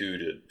 $200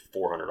 to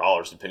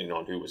 $400, depending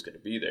on who was going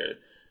to be there,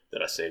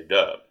 that I saved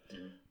up.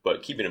 Mm-hmm.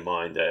 But keeping in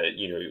mind that,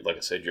 like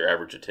I said, your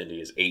average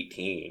attendee is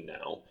 18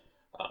 now.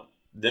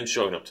 Them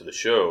showing up to the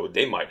show,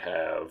 they might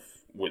have,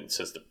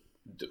 since the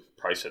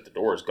price at the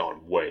door has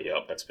gone way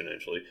up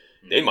exponentially,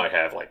 they might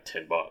have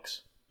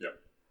 $10.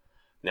 Yep.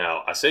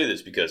 Now, I say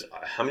this because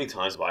how many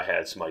times have I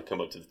had somebody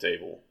come up to the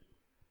table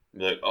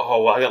and be like,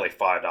 oh, well, I got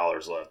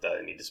 $5 left that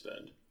I need to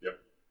spend. Yep.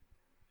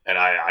 And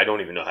I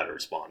don't even know how to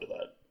respond to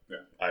that.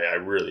 Yeah. I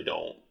really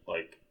don't.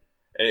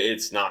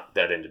 It's not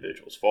that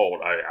individual's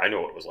fault. I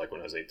know what it was like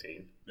when I was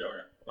 18. Yeah.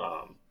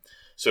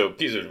 So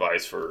piece of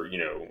advice for,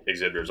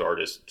 exhibitors,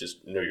 artists,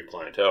 just know your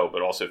clientele,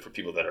 but also for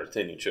people that are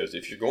attending shows.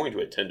 If you're going to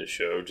attend a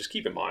show, just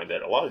keep in mind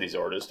that a lot of these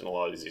artists and a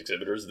lot of these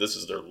exhibitors, this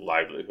is their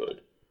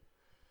livelihood.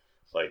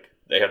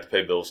 They have to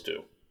pay bills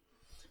too.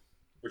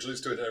 Which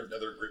leads to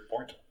another great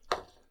point.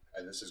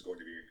 And this is going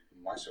to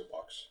be my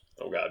soapbox.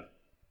 Oh, God.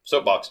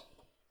 Soapbox.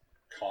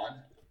 Con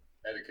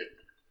etiquette.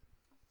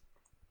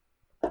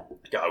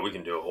 God, we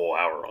can do a whole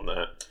hour on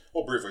that.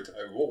 Well, briefly,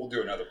 we'll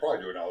do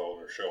probably do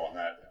another show on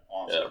that,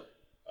 honestly. Yeah.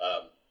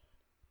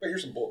 But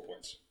here's some bullet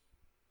points.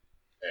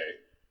 A,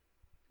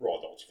 we're all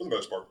adults, for the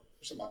most part.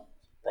 There's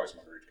probably some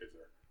underage kids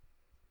there.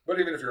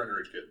 But even if you're an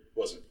underage kid,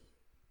 listen.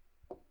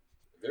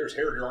 If there's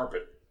hair in your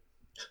armpit,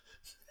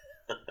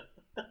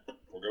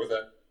 we'll go with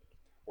that.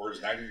 Or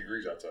it's 90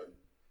 degrees outside.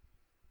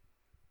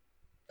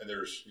 And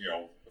there's,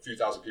 a few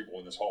thousand people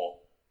in this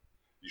hall.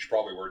 you should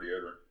probably wear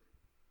deodorant.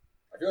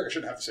 I feel like I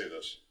shouldn't have to say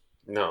this.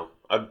 No,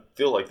 I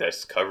feel like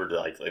that's covered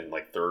like in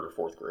like 3rd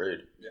or 4th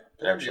grade. Yeah,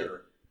 put on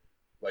deodorant.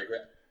 Like,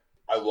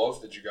 I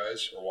love that you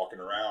guys are walking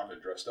around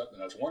and dressed up,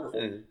 and that's wonderful.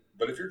 Mm-hmm.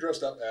 But if you're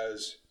dressed up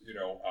as,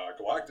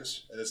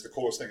 Galactus, and it's the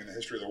coolest thing in the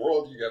history of the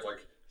world, you have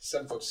like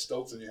 7-foot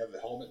stilts and you have the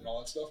helmet and all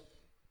that stuff.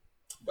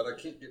 But I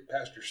can't get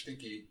past your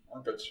stinky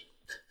armpits.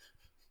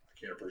 I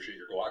can't appreciate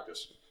your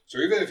Galactus. So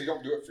even if you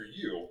don't do it for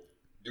you,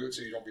 do it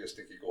so you don't be a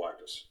stinky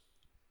Galactus.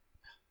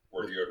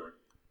 Or deodorant.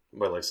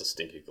 Everybody likes a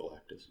stinky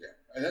Galactus. Yeah.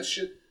 And that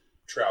shit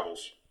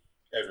travels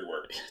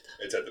everywhere.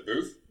 It's at the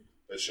booth.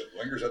 That shit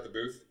lingers at the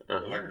booth.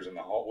 It lingers in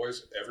the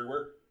hallways.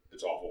 Everywhere.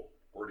 It's awful.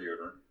 Or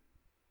deodorant.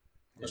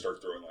 I'm going to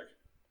start throwing like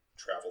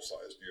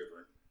travel-sized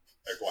deodorant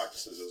at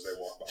Galactuses as they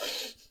walk by.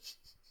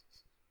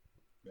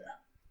 Yeah.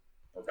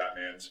 Or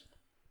Batmans.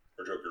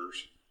 Or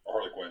Jokers. Or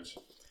Harley Quinns.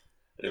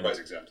 Everybody's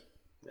exempt.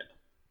 Yeah.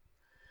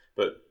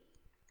 But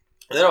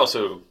then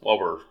also, while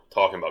we're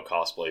talking about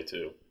cosplay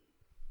too,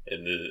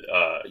 and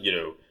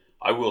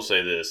I will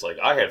say this, like,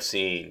 I have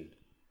seen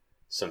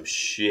some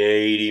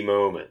shady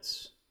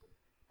moments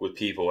with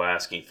people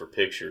asking for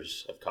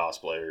pictures of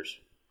cosplayers.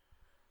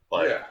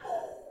 Like,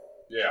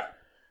 yeah.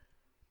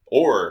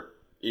 Or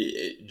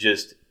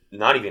just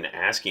not even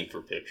asking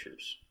for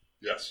pictures.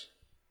 Yes.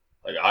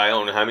 Like, I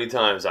don't know how many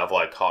times I've,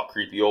 like, caught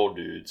creepy old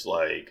dudes,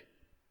 like,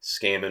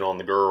 scamming on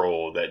the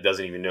girl that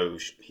doesn't even know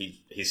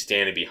he's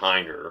standing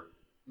behind her,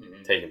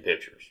 taking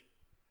pictures.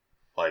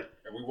 Like,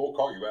 and we will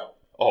call you out.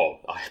 Oh,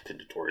 I've been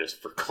notorious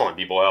for calling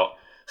people out.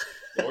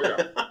 Oh,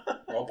 yeah.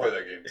 I'll play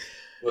that game.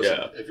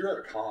 Listen, if you're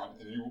at a con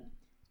and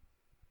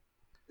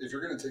if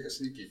you're going to take a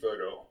sneaky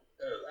photo,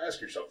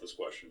 ask yourself this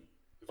question.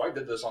 If I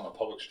did this on a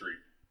public street,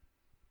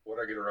 would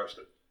I get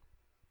arrested?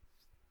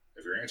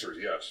 If your answer is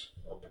yes,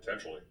 or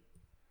potentially,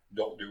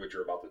 don't do what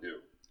you're about to do.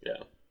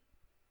 Yeah.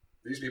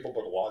 These people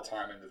put a lot of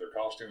time into their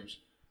costumes.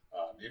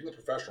 Even the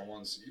professional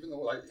ones, even though,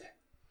 like,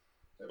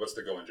 what's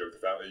the going joke?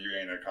 You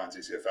ain't at a con,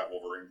 you see a fat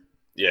Wolverine.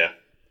 Yeah.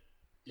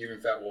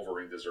 Even fat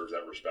Wolverine deserves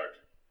that respect.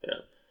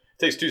 Yeah. It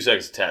takes 2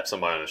 seconds to tap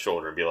somebody on the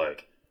shoulder and be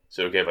like, "Is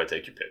it okay if I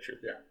take your picture?"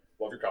 Yeah.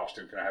 Love your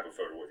costume. Can I have a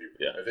photo with you?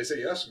 Yeah. If they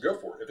say yes, go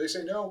for it. If they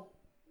say no,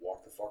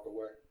 walk the fuck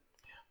away.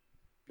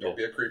 Yeah. Don't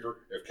be a creeper.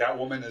 If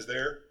Catwoman is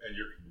there and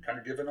you're kind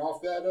of giving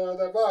off that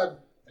vibe,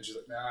 and she's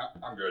like, "Nah,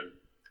 I'm good."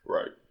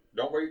 Right.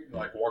 Don't wait and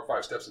like walk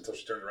 5 steps until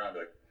she turns around and be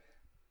like,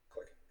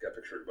 "Click, got a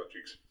picture of your butt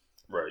cheeks."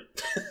 Right.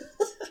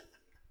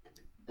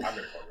 I'm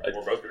gonna call you out.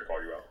 We're both gonna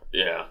call you out.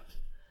 Yeah.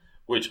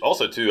 Which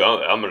also too,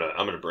 I'm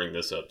gonna bring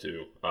this up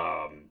too,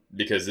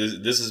 because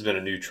this has been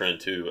a new trend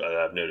too that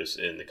I've noticed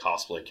in the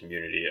cosplay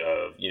community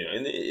of,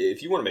 and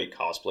if you want to make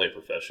cosplay a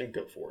profession,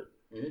 go for it.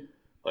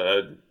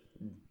 Mm-hmm.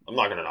 I'm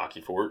not gonna knock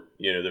you for it.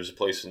 There's a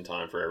place and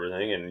time for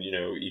everything, and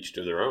each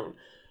to their own.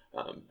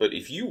 But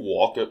if you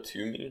walk up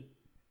to me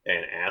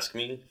and ask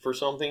me for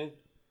something,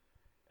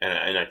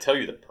 and I tell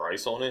you the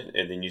price on it,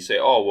 and then you say,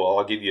 "Oh, well,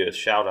 I'll give you a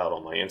shout out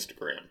on my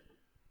Instagram."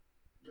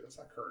 But that's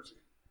not currency.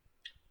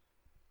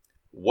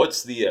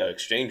 What's the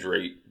exchange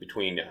rate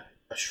between a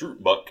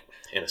Shroot Buck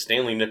and a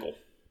Stanley Nickel?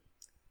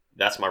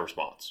 That's my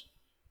response.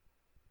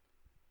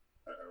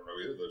 I don't know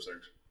either of those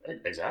things.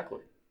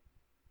 Exactly.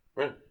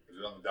 Right. Is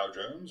it on the Dow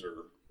Jones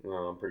or?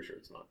 No, I'm pretty sure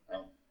it's not.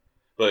 Oh.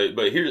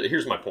 But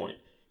here's my point.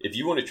 If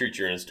you want to treat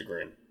your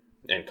Instagram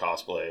and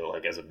cosplay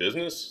like as a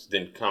business,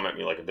 then come at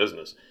me like a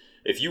business.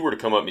 If you were to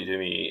come up to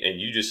me and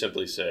you just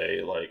simply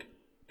say like,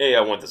 "Hey, I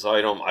want this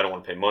item. I don't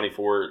want to pay money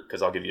for it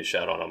because I'll give you a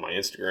shout out on my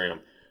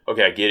Instagram."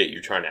 Okay, I get it.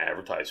 You're trying to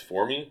advertise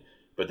for me,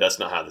 but that's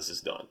not how this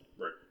is done.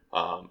 Right.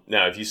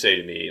 Now, if you say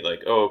to me,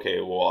 like, "Oh, okay,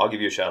 well, I'll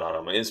give you a shout out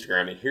on my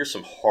Instagram, and here's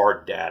some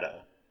hard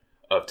data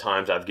of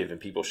times I've given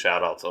people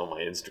shout outs on my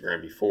Instagram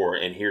before,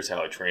 and here's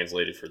how it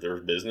translated for their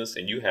business,"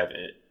 and you have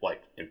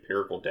like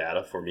empirical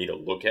data for me to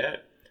look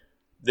at,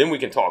 then we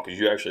can talk because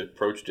you actually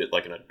approached it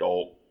like an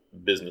adult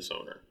business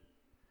owner.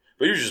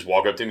 But you just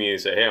walk up to me and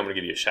say, "Hey, I'm going to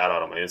give you a shout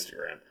out on my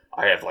Instagram.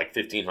 I have like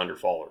 1,500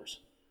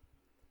 followers."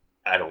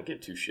 I don't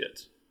give 2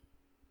 shits.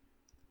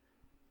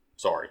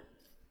 Sorry.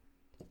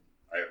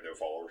 I have no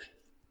followers.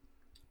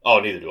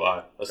 Oh, neither do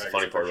I. That's the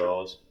funny part about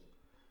all this.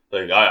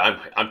 Like,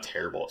 I'm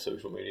terrible at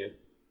social media.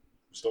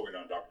 I'm still waiting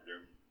on Dr.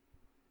 Doom.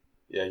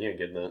 Yeah, you ain't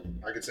getting that.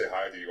 I could say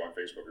hi to you on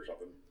Facebook or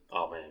something.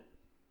 Oh, man.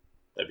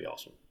 That'd be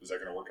awesome. Is that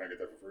going to work? Can I get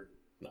that for free?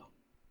 No.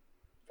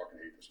 Fucking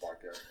hate this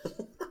podcast.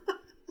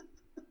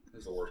 This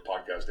is the worst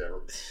podcast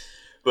ever.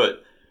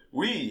 But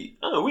we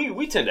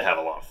tend to have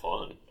a lot of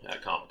fun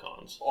at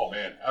Comic-Cons. Oh,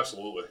 man.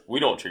 Absolutely.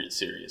 We don't treat it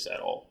serious at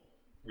all.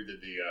 We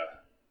did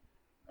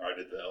I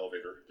did the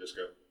elevator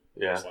disco.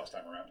 Yeah. This last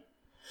time around.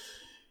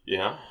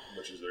 Yeah.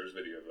 There's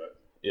video of that.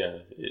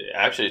 Yeah.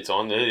 Actually, that's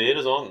on the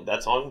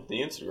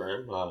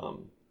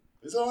Instagram.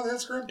 Is it on the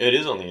Instagram? It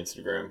is on the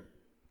Instagram.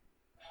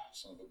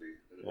 Son of a bee.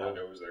 I did not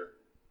know it was there.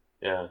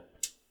 Yeah.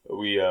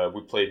 We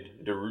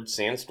played Darude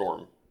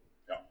Sandstorm.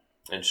 Yeah.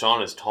 And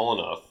Sean is tall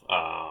enough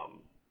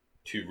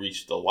to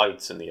reach the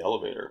lights in the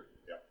elevator.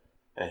 Yeah.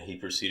 And he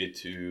proceeded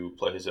to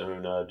play his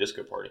own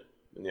disco party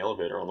in the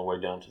elevator on the way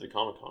down to the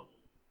Comic-Con.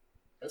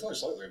 It's only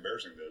slightly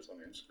embarrassing that it's on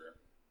the Instagram.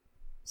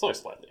 It's only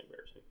slightly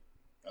embarrassing.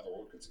 Now the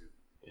world can see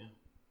it.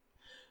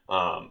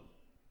 Yeah.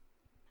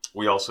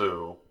 We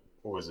also,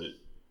 what was it?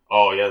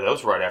 Oh yeah, that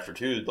was right after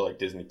too. Like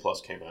Disney Plus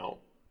came out,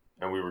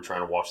 and we were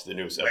trying to watch the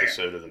newest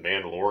episode of The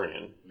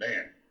Mandalorian.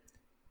 Man,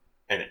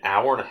 An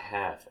hour and a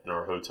half in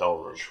our hotel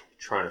room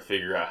trying to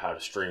figure out how to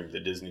stream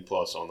the Disney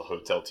Plus on the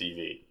hotel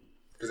TV.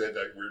 because they had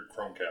that weird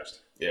Chromecast.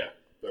 Yeah.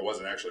 That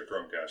wasn't actually a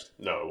Chromecast.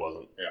 No, it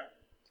wasn't. Yeah.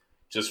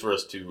 Just for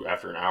us to,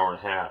 after an hour and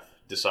a half,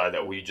 decide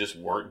that we just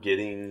weren't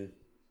getting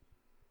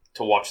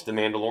to watch The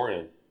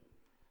Mandalorian.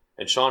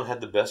 And Sean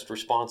had the best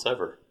response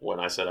ever when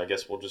I said, I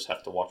guess we'll just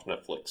have to watch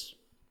Netflix.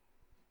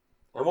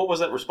 And what was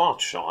that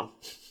response, Sean?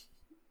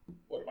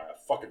 What, am I, a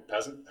fucking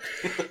peasant?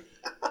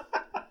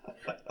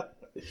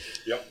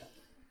 Yep.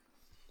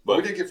 But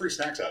we did get free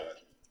snacks out of it.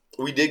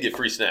 We did get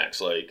free snacks.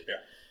 Like,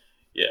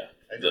 yeah.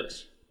 And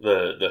drinks.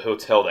 The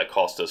hotel that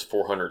cost us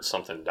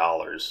 $400-something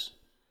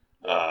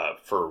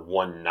for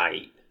one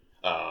night,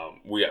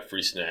 we got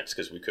free snacks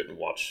because we couldn't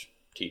watch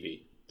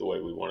TV the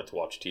way we wanted to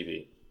watch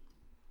TV.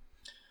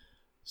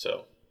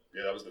 So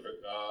yeah, that was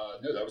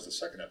that was the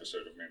second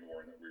episode of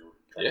Mandalorian that we were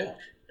trying to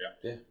watch.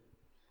 Yeah,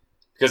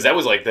 because that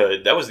was like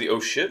the oh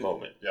shit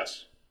moment.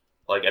 Yes,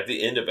 like at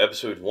the end of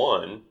episode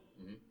 1,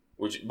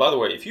 which by the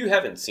way, if you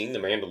haven't seen The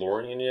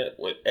Mandalorian yet,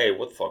 what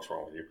the fuck's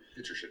wrong with you?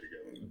 Get your shit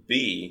together.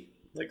 B,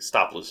 like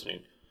stop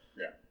listening.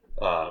 Yeah,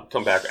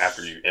 come back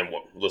after you and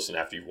listen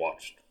after you've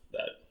watched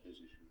that.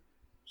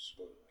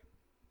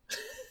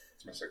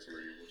 It's my sexy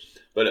radio voice.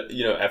 But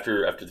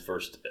after the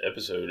first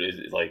episode,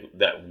 is like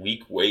that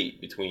week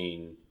wait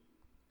between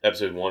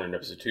episode 1 and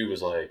episode 2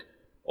 was like,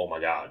 oh my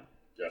god.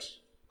 Yes.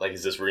 Like,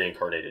 is this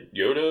reincarnated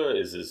Yoda?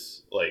 Is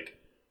this like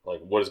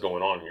what is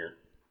going on here?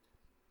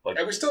 Like,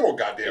 and we still don't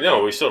goddamn know.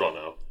 No, we still don't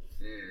know.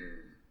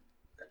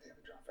 Goddamn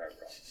it, John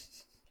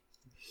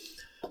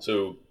Favreau.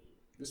 So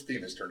this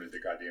theme has turned into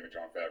goddamn it,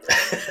 John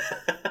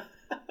Favreau.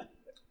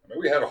 I mean,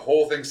 we had a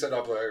whole thing set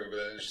up, but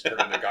then it just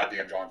turned into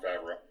goddamn John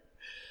Favreau.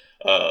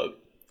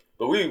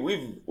 But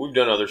we've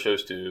done other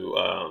shows too.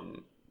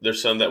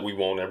 There's some that we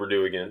won't ever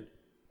do again.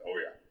 Oh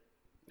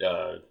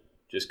yeah.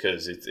 Just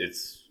because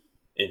it's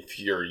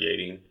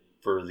infuriating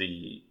for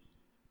the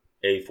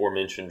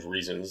aforementioned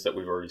reasons that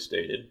we've already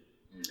stated.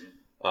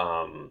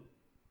 Mm-hmm.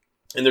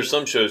 And there's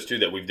some shows too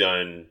that we've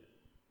done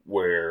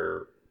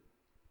where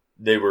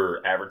they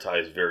were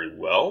advertised very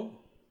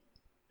well,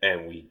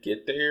 and we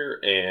get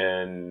there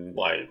and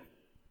like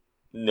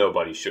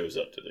nobody shows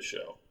up to the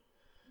show.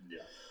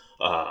 Yeah.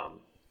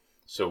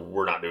 So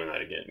we're not doing that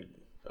again.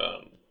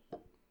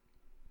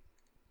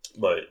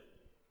 But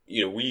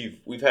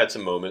we've had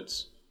some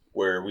moments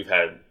where we've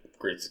had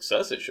great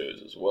success at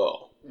shows as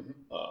well. Mm-hmm.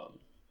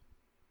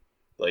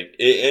 And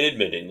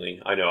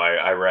admittingly, I know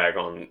I rag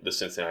on the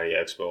Cincinnati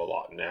Expo a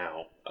lot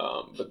now.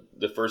 But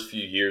the first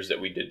few years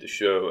that we did the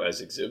show as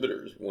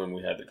exhibitors, when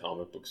we had the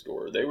comic book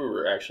store, they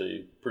were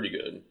actually pretty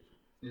good.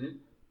 Mm-hmm.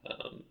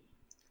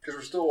 Because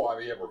we're still,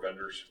 we're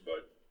vendors,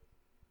 but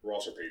we're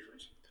also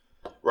patrons.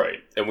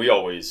 Right. And we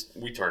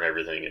turn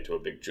everything into a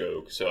big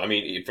joke. So,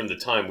 from the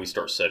time we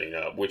start setting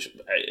up, which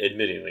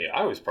admittingly,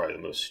 I was probably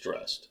the most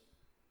stressed.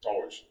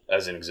 Always.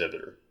 As an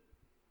exhibitor.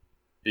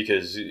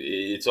 Because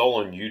it's all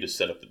on you to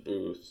set up the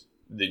booth.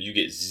 That you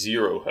get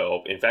zero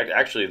help. In fact,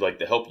 actually, like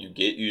the help you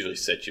get usually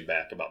sets you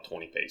back about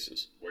 20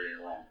 paces. Way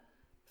wrong.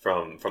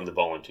 From the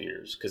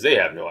volunteers. Because they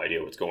have no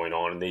idea what's going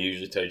on. And they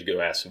usually tell you to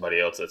go ask somebody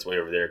else that's way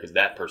over there. Because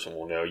that person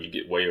will know. You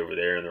get way over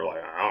there and they're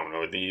like, I don't know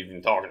what they're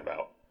even talking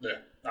about.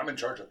 Yeah. I'm in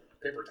charge of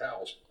paper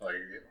towels. Like,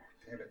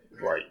 damn it.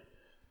 Right.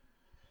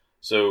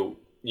 So,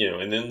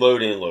 and then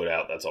load in, load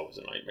out, that's always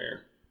a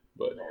nightmare.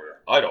 But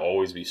I'd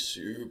always be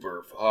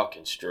super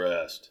fucking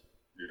stressed.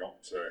 You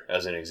don't say.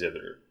 As an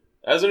exhibitor.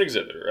 As an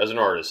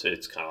artist,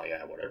 it's kind of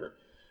like, whatever.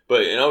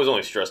 But, and I was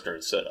only stressed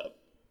during setup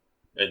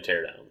and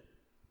tear down.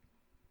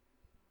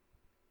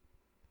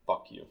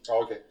 Fuck you.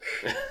 Oh, okay.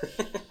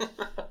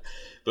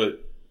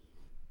 But,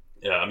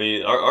 yeah,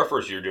 our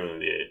first year doing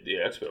the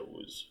expo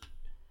was...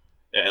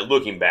 And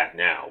looking back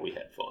now, we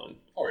had fun.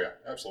 Oh yeah,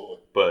 absolutely.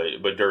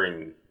 But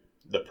during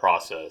the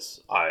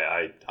process,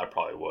 I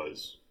probably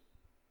was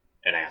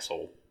an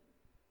asshole.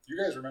 You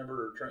guys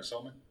remember trying to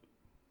sell me?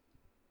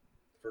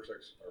 Our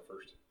first?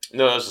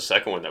 No, that was the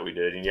second one that we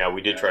did, and yeah,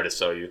 we did try to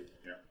sell you.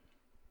 Yeah.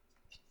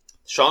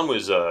 Sean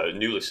was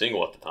newly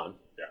single at the time.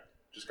 Yeah,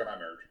 just got my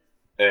marriage.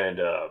 And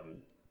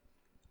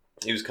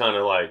he was kind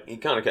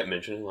of kept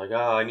mentioning like,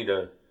 I need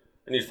to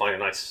find a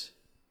nice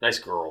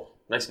girl,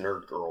 nice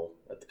nerd girl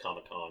at the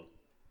Comic-Con.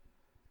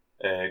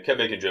 And kept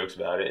making jokes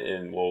about it.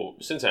 And,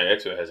 Cincinnati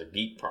Expo has a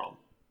geek prom.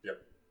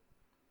 Yep.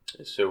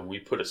 And so we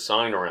put a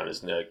sign around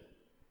his neck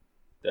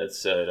that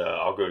said,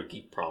 I'll go to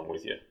geek prom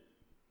with you.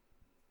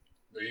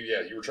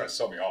 Yeah, you were trying to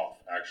sell me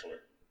off, actually.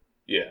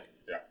 Yeah.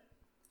 Yeah.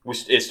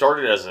 It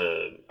started as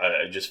a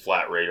just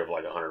flat rate of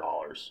like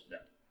 $100. Yeah.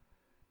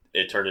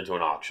 It turned into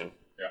an auction.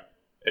 Yeah.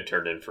 It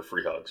turned in for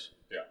free hugs.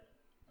 Yeah.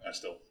 I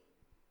still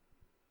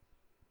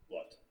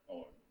left.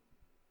 Oh.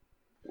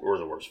 We're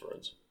the worst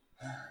friends.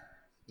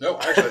 No,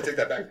 actually, I take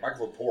that back.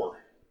 Michael Lepore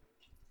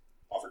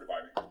offered to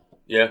buy me.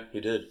 Yeah, he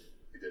did.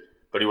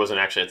 But he wasn't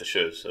actually at the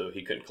show, so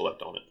he couldn't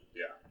collect on it.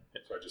 Yeah.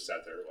 So I just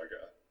sat there like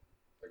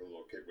a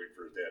little kid waiting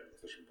for his dad with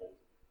a fishing pole.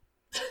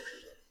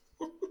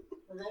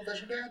 We're going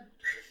fishing, Dad?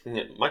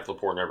 Yeah, Mike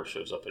Lepore never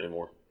shows up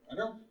anymore. I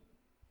know.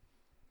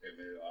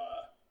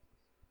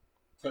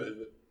 And it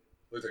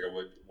looks like a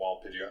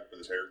wild Pidgeot with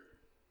his hair.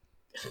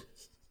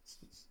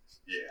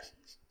 Yeah.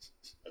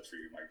 That's for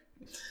you, Mike.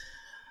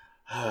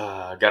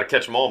 Gotta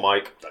catch them all,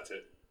 Mike. That's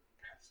it.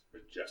 It's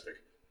majestic.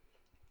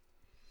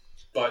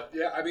 But,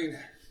 yeah, I mean...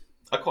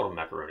 I called him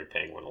Macaroni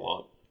Penguin a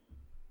lot.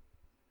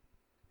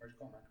 Why'd you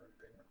call him Macaroni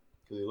Penguin?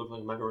 Because he looked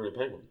like a Macaroni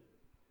Penguin.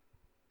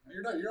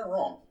 You're not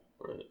wrong.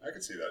 Right. I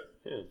could see that.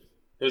 Yeah.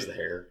 It was the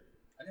hair.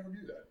 I never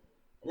knew that.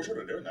 I wish I would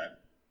have done that.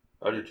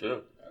 I do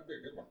too. That'd be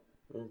a good one.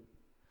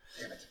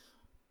 Damn it.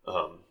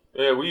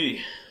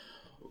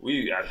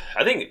 Yeah,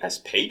 I think as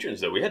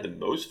patrons, though, we had the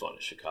most fun in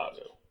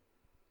Chicago.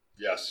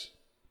 Yes.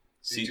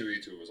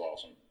 C2E2 was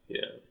awesome.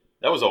 Yeah.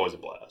 That was always a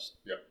blast.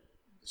 Yep.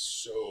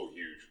 So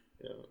huge.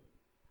 Yeah.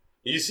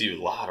 You see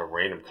a lot of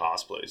random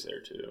cosplays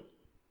there, too.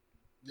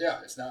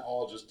 Yeah, it's not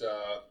all just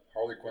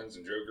Harley Quinns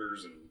and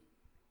Jokers and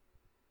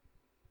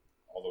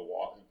all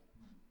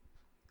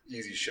the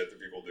easy shit that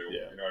people do.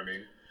 Yeah. You know what I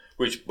mean?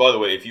 Which, by the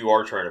way, if you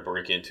are trying to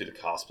break into the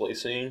cosplay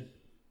scene,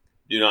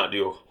 do not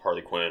do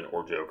Harley Quinn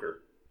or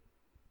Joker.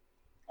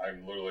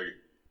 I'm literally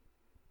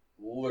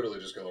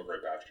just going to look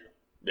right past you.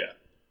 Yeah.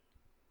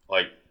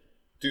 Like,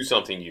 do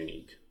something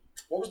unique.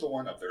 What was the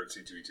one up there at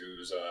C2E2? It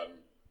was,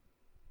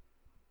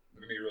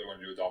 made me really want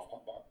to do a Daft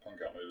Punk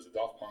album. It was a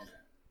Daft Punk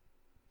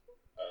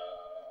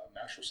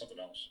mash or something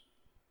else.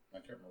 I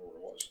can't remember what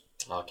it was.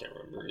 I can't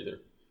remember either.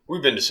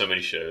 We've been to so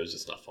many shows,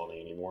 it's not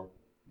funny anymore.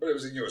 But it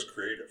was, it was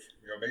creative.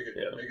 Make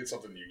it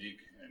something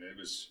unique. And it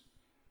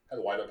had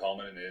a light up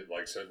helmet and it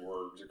said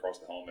words across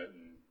the helmet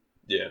and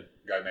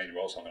Guy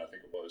Manuel's helmet, I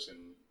think it was,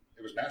 and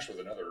it was matched with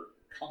another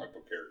comic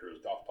book character. It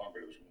was Daft Punk,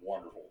 but it was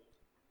wonderful.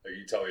 Like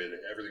you tell you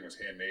that everything was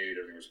handmade,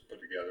 everything was put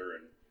together,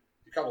 and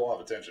you caught a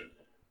lot of attention.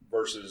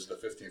 Versus the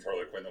 15th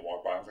Harley Quinn that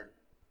walked by, I was like,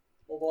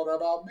 well, what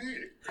about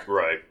me?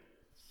 Right.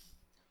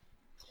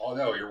 Oh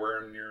no, you're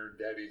wearing your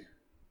daddy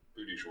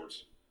booty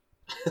shorts.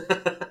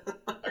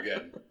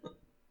 Again,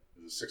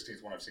 this is the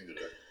 16th one I've seen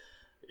today.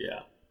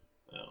 Yeah.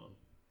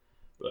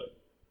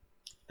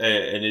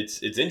 And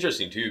it's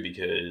interesting too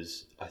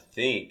because I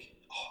think,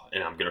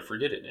 and I'm gonna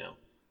forget it now.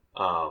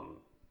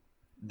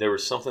 There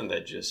was something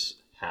that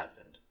just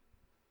happened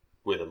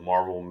with a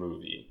Marvel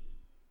movie,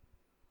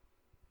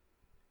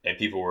 and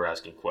people were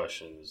asking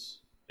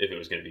questions if it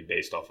was going to be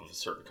based off of a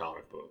certain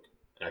comic book,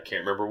 and I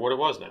can't remember what it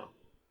was now.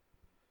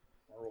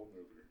 Marvel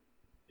movie.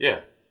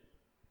 Yeah.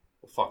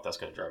 Well, fuck, that's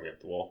gonna drive me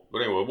up the wall.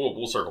 But anyway,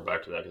 we'll circle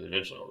back to that because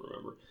eventually I'll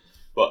remember.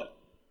 But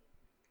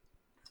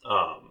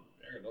I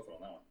got nothing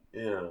on that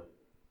one. Yeah.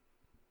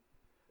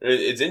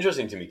 It's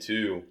interesting to me,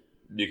 too,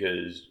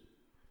 because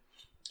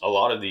a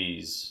lot of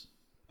these,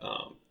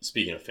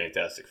 speaking of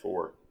Fantastic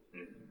Four,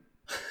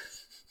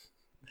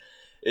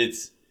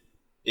 it's,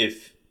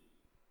 if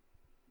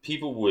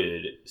people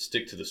would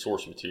stick to the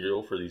source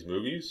material for these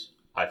movies,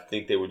 I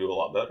think they would do a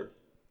lot better.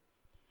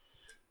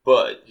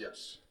 But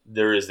yes,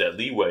 there is that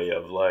leeway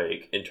of,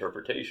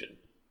 interpretation.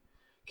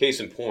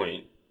 Case in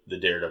point, the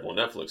Daredevil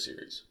Netflix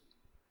series,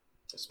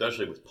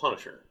 especially with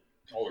Punisher.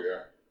 Oh,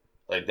 yeah.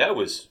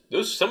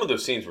 Some of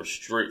those scenes were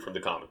straight from the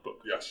comic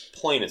book. Yes.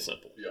 Plain and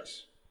simple.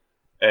 Yes.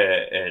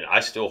 And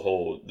I still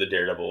hold the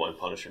Daredevil and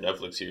Punisher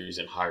Netflix series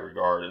in high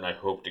regard, and I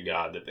hope to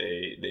God that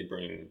they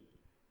bring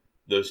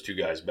those two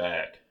guys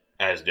back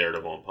as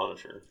Daredevil and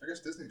Punisher. I guess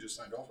Disney just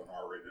signed off on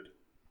R-rated.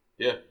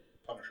 Yeah.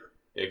 Punisher.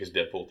 Yeah, because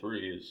Deadpool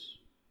 3 is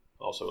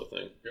also a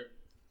thing. Yep.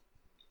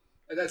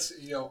 And that's,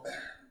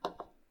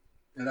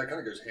 and that kind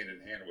of goes hand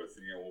in hand with,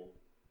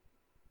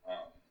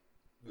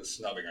 the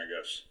snubbing, I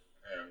guess,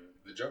 and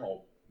the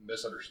general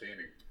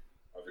misunderstanding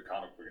of the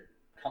comic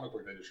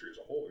book industry as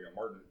a whole.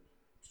 Martin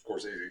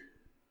Scorsese,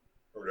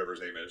 or whatever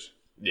his name is.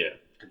 Yeah.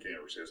 I can't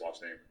ever say his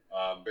last name.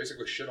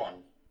 Basically shit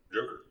on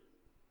Joker.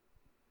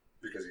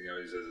 Because, he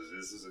says,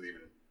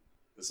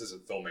 this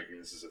isn't filmmaking,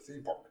 this is a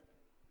theme park.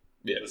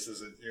 Yeah. This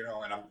isn't,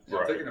 and I'm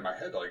thinking in my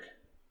head,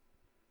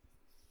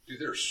 dude,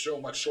 there's so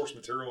much source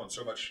material and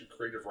so much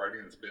creative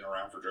writing that's been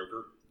around for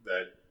Joker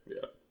that,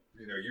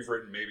 you've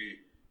written maybe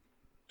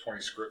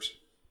 20 scripts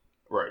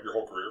your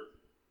whole career.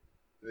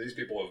 These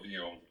people have,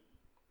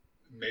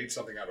 made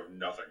something out of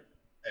nothing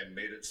and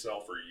made it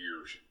sell for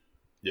years.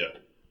 Yeah.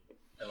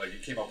 And, you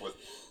came up with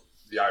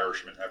The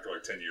Irishman after,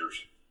 10 years.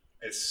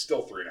 It's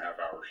still 3.5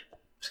 hours.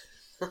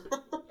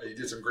 You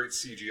did some great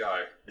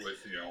CGI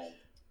with, oh,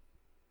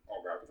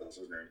 God, what the hell's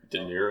his name? De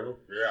Niro?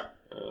 Yeah.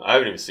 I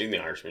haven't even seen The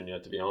Irishman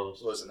yet, to be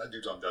honest. Listen, that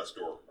dude's on death's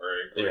door, all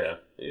right? Yeah,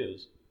 he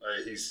is.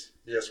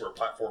 He has to wear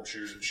platform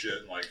shoes and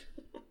shit, and,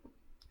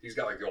 he's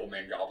got, the old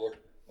man gobbler.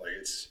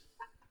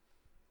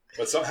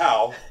 But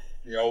somehow,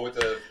 with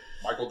the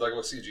Michael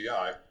Douglas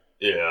CGI,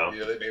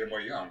 they made him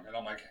way young. And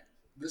I'm like,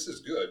 this is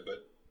good,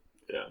 but,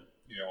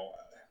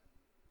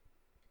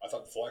 I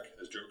thought Fleck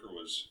as Joker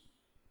was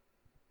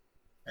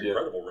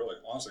incredible, really.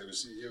 Honestly,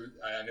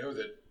 I know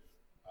that,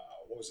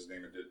 what was his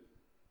name that did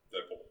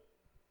Deadpool?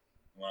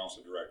 Who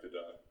also directed?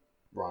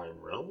 Ryan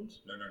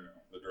Reynolds? No.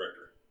 The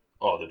director.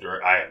 Oh, the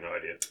director. I have no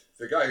idea.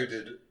 The guy who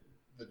did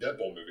the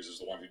Deadpool movies is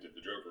the one who did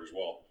the Joker as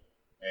well.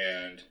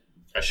 And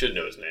I should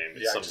know his name.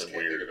 It's something I just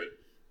can't weird. think of it.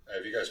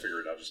 If you guys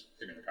figure it out, just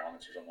hit me in the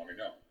comments or something. Let me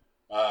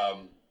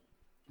know.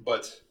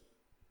 But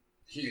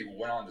he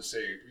went on to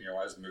say,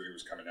 as the movie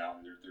was coming out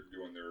and they're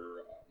doing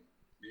their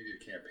media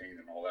campaign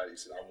and all that, he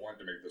said, I wanted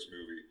to make this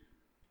movie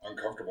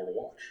uncomfortable to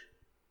watch.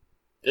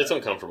 It's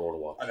uncomfortable to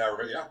watch. And I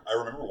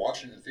remember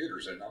watching it in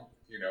theaters, and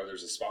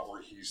there's a spot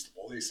where he's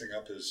lacing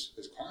up his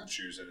clown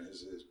shoes, and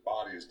his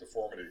body, his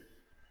deformity,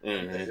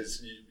 Mm-hmm.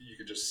 you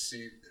could just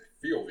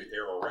feel the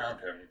air around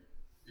him,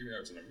 even though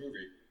it's in a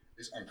movie,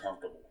 is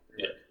uncomfortable.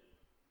 You're like,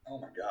 oh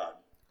my God,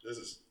 this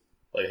is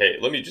like, hey,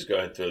 let me just go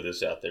ahead and throw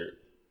this out there.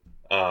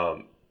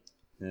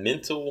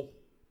 Mental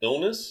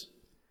illness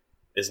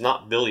is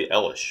not Billie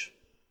Eilish.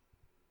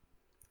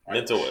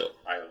 Eilish.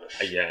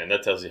 Yeah, and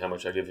that tells you how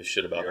much I give a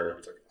shit about her.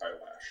 It's like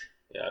eyelash.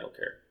 Yeah, I don't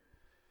care.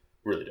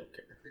 Really don't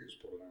care. I think it's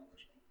pulled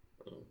eyelash.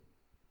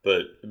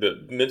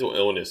 But mental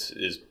illness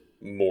is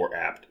more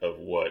apt of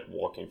what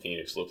Joaquin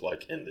Phoenix looked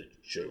like in the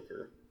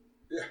Joker.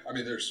 Yeah, I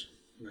mean,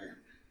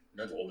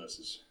 mental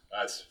illness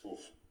oof.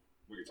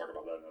 We could talk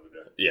about that another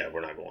day. Yeah,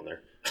 we're not going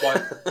there. But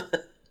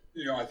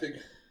I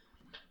think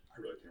I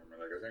really can't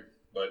remember that guy's name,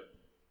 but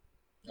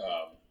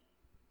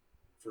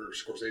for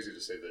Scorsese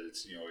to say that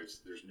it's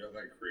there's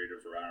nothing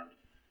creative around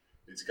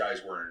these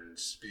guys wearing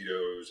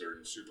Speedos or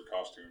in super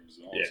costumes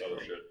and all this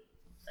other shit,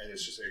 and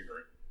it's just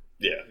ignorant.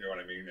 Yeah, you know what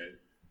I mean.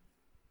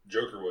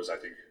 Joker was, I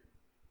think,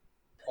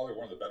 probably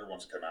one of the better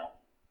ones to come out.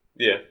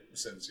 Yeah,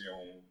 since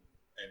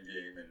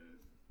Endgame and.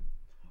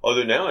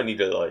 Although now I need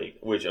to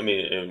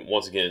and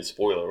once again,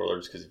 spoiler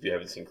alerts, because if you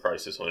haven't seen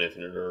Crisis on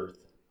Infinite Earth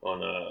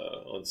on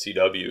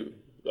CW,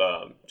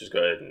 just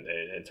go ahead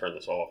and turn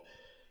this off.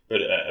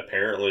 But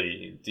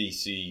apparently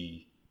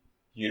DC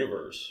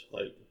Universe,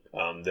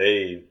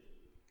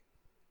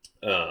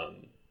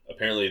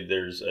 apparently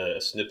there's a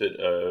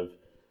snippet of,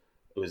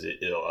 was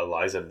it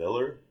Eliza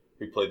Miller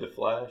who played the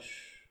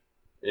Flash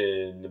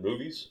in the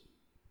movies?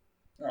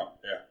 Oh,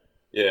 yeah.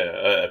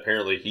 Yeah,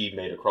 apparently he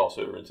made a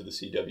crossover into the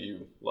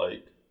CW,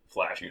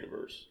 Flash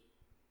universe.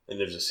 And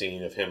there's a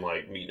scene of him,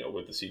 meeting up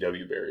with the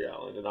CW Barry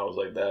Allen. And I was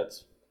like,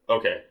 that's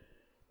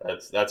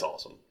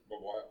awesome.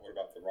 But what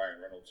about the Ryan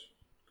Reynolds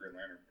Green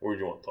Lantern? Where do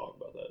you want to talk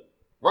about that?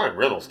 Ryan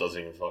Reynolds doesn't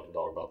even fucking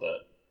talk about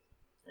that.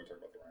 You want to talk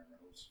about the Ryan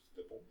Reynolds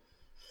Deadpool?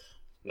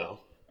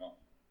 No.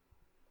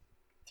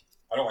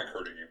 I don't like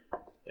hurting you.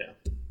 Yeah.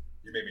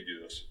 You made me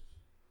do this.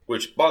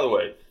 Which, by the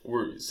way,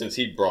 since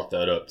he brought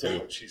that up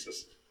too. Oh,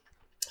 Jesus.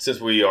 Since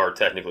we are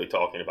technically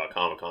talking about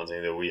Comic-Cons,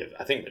 and though we have,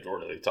 I think,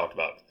 majority talked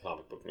about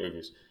comic book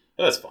movies,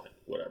 that's fine,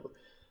 whatever.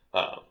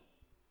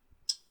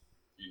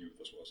 You knew what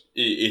this was.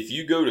 If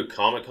you go to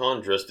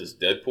Comic-Con dressed as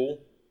Deadpool,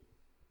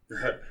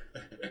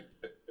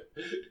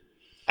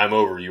 I'm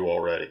over you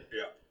already.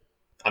 Yeah.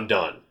 I'm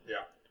done.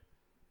 Yeah.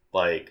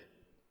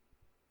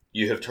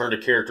 You have turned a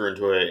character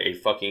into a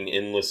fucking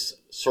endless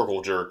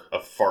circle jerk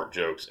of fart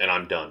jokes, and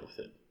I'm done with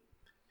it.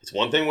 It's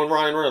one thing when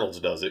Ryan Reynolds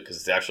does it, because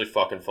it's actually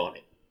fucking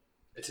funny.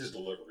 It's his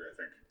delivery, I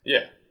think.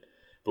 Yeah.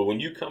 But when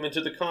you come into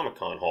the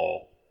Comic-Con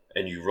hall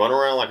and you run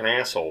around like an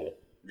asshole,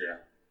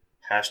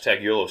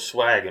 hashtag YOLO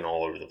swagging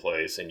all over the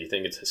place, and you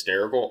think it's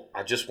hysterical,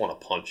 I just want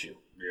to punch you.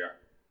 Yeah.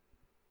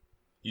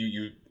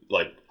 You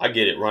I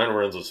get it, Ryan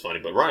Reynolds was funny,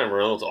 but Ryan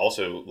Reynolds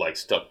also,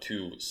 stuck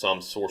to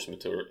some source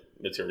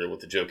material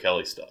with the Joe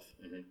Kelly stuff.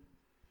 Mm-hmm.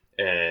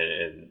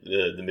 And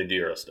the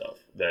Madeira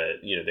stuff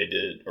that, they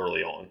did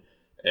early on.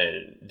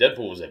 And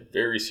Deadpool was a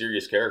very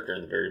serious character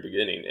in the very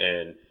beginning,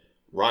 and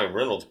Ryan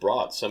Reynolds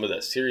brought some of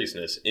that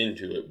seriousness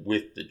into it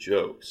with the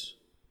jokes.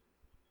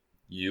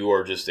 You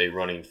are just a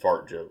running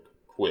fart joke.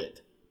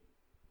 Quit.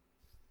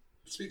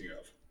 Speaking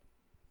of,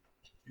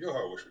 you know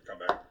how I wish we'd come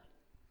back?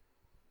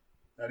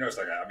 I know it's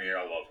I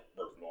love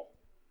Bernthal,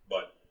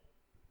 but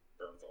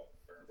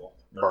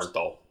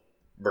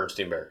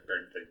Bernstein Bear.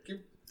 Thank you.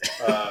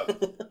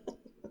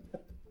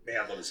 Man,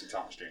 I'd love to see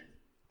Thomas Jane.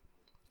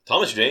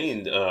 Thomas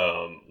Jane,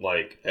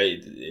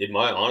 in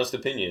my honest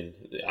opinion,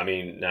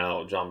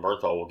 now John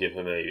Bernthal will give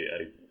him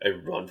a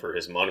run for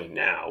his money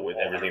now with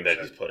everything that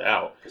he's put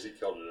out. Because he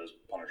killed it as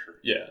Punisher.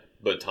 Yeah,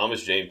 but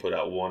Thomas Jane put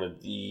out one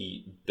of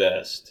the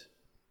best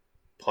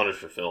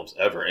Punisher films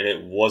ever, and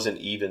it wasn't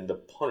even the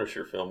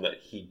Punisher film that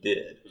he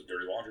did. It was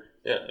Dirty Laundry.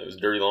 Yeah, it was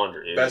Dirty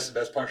Laundry. Best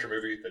Punisher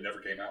movie that never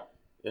came out.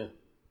 Yeah.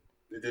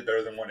 It did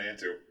better than 1 and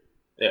 2.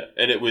 Yeah,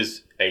 and it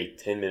was a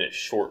 10-minute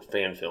short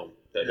fan film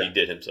that he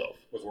did himself.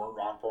 With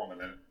Ron Perlman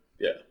in it.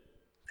 Yeah.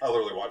 I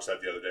literally watched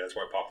that the other day. That's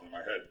why it popped into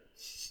my head.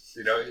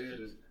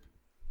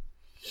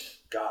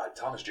 God,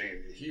 Thomas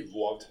Jane, he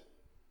loved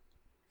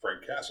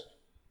Frank Castle.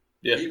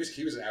 Yeah. He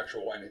was an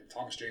actual, and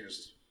Thomas Jane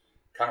is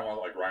kind of one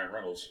like Ryan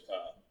Reynolds,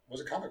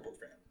 was a comic book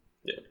fan.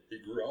 Yeah. He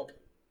grew up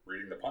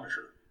reading The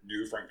Punisher,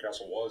 knew who Frank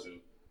Castle was, and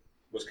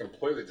was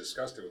completely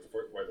disgusted with the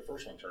way the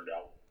first one turned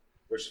out.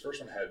 Which the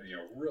first one had,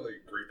 really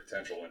great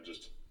potential and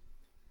just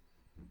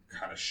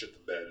kind of shit the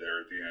bed there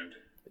at the end.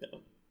 Yeah.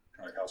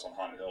 Kind of like House on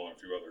Haunted Hill and a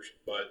few others.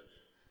 But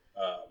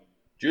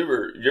Did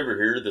you ever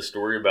hear the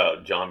story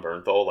about John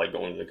Bernthal like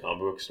going to the comic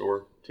book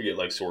store to get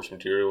like source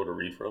material to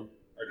read from?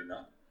 I did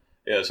not.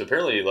 Yeah, so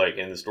apparently, like,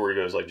 and the story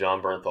goes, like,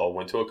 John Bernthal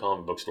went to a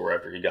comic book store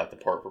after he got the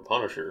part for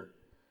Punisher,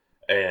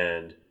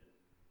 and,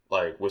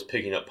 like, was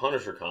picking up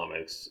Punisher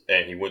comics,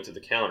 and he went to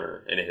the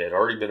counter, and it had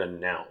already been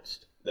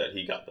announced that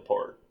he got the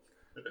part.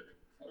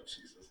 Oh,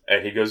 Jesus.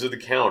 And he goes to the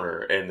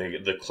counter, and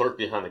the clerk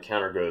behind the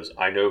counter goes,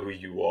 "I know who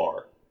you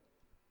are."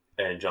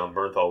 And John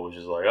Bernthal was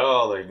just like,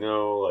 "Oh, like,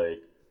 no,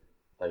 like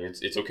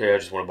it's okay, I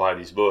just want to buy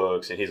these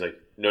books." And he's like,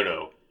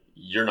 "No,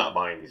 you're not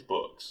buying these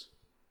books."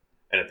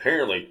 And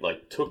apparently,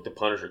 like, took the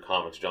Punisher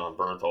comics John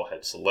Bernthal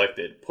had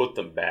selected, put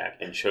them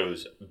back, and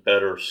chose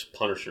better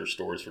Punisher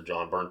stories for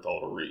John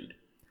Bernthal to read.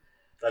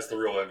 That's the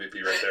real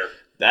MVP right there.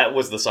 That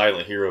was the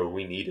silent hero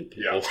we needed,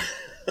 people.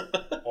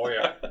 Yeah. Oh,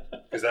 yeah.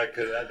 Because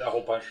that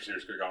whole Punisher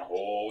series could have gone a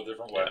whole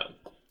different way. Yeah.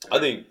 I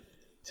think,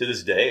 to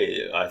this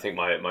day, I think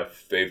my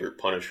favorite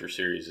Punisher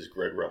series is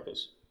Greg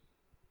Ruckus.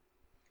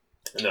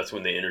 And that's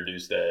when they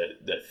introduced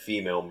that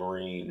female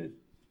Marine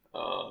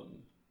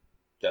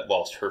that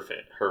lost her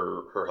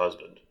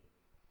husband.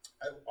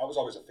 I was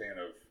always a fan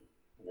of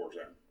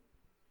Warzone.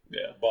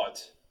 Yeah.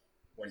 But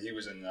when he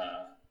was in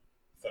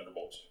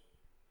Thunderbolts.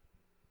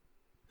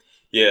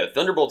 Yeah,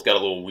 Thunderbolts got a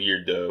little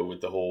weird, though,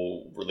 with the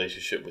whole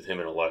relationship with him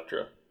and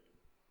Elektra.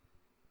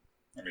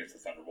 I mean, it's the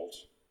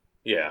Thunderbolts.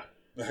 Yeah.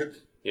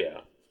 Yeah.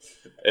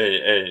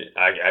 And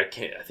I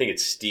can't. I think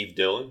it's Steve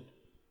Dillon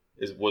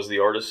was the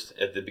artist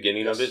at the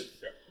beginning of it.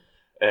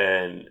 Yeah.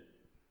 And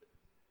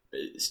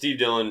Steve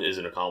Dillon is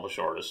an accomplished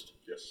artist.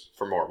 Yes.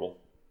 For Marvel.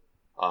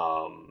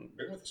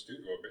 Been with the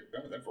studio.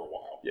 Been with them for a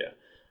while. Yeah.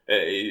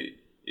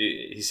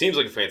 He seems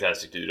like a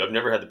fantastic dude. I've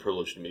never had the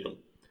privilege to meet him.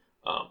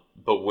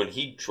 But when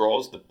he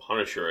draws the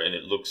Punisher and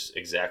it looks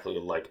exactly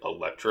like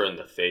Elektra in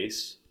the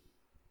face,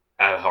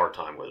 I have a hard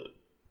time with it.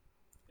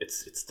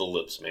 It's the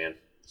lips, man.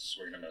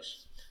 Swing and a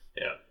miss.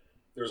 Yeah.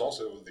 There's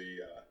also the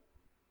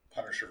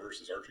Punisher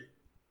versus Archie.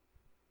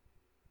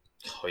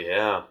 Oh,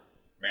 yeah.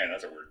 Man,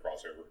 that's a weird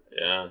crossover.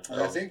 Yeah.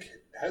 And I think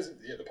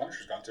the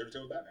Punisher's gone toe to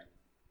toe with Batman.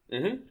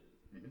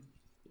 Mm-hmm.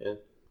 Yeah.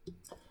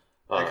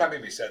 That kind of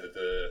made me sad that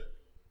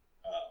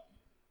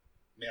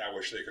man, I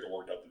wish they could have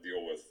worked out the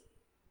deal with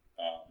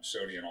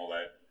Sony and all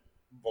that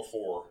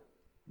before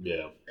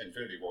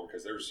Infinity War,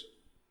 because there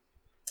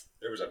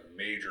was a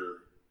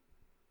major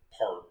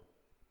part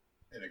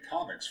in the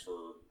comics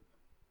for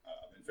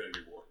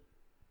Infinity War.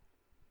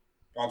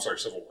 Oh, I'm sorry,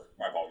 Civil War.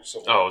 My apologies.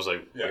 Civil War. I was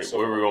like, wait,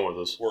 where are we going with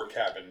this? Where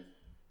Cap and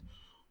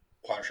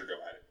Punisher go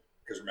at it.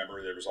 Because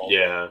remember, there was all...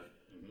 Yeah.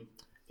 Mm-hmm.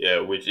 Yeah,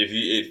 which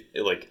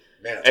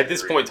Man, at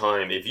this point in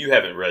time, if you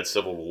haven't read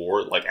Civil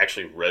War, like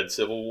actually read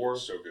Civil War...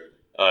 So good.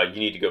 You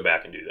need to go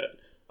back and do that.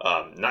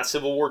 Not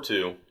Civil War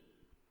 2.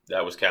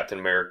 That was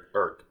Captain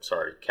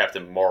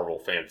Marvel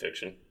fan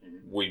fiction.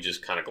 Mm-hmm. We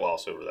just kind of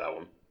gloss over that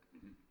one.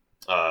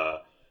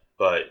 Mm-hmm.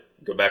 But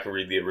go back and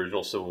read the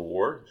original Civil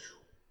War.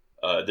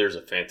 There's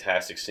a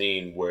fantastic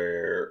scene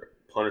where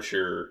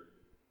Punisher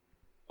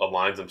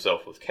aligns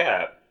himself with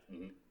Cap,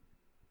 mm-hmm.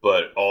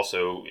 but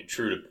also,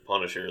 true to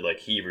Punisher, like,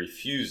 he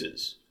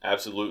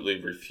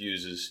absolutely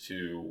refuses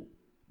to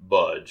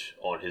budge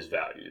on his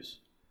values.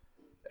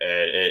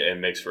 And it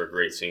makes for a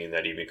great scene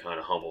that even kind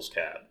of humbles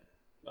Cap.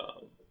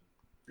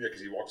 Yeah,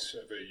 because he walks,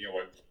 you know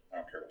what, I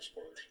don't care about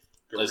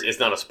spoilers. It's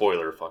not a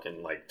spoiler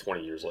fucking, like,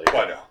 20 years later.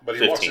 Well, I know, but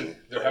he 15, walks in,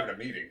 they're having a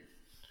meeting,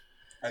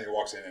 and he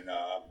walks in, and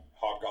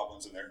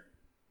Hobgoblin's in there.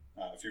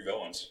 A few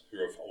villains who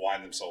have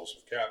aligned themselves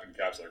with Cap, and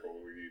Cap's like, "Well,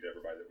 we need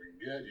everybody that we can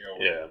get."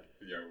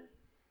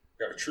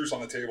 We have a truce on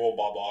the table,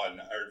 blah blah.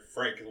 And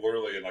Frank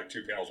literally in like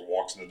 2 panels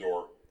walks in the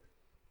door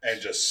and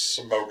just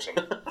smokes him.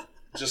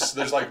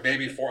 There's like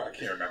maybe 4. I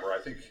can't remember. I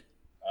think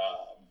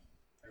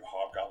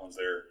Hobgoblin's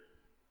there.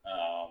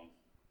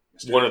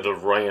 One of the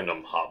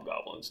random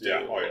Hobgoblins, too.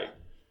 Yeah. Oh yeah.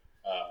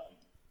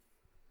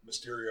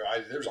 Mysterio.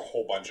 There's a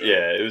whole bunch of.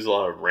 Yeah, it was a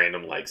lot of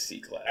random like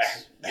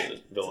C-class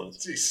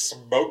villains. He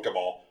smoked them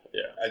all.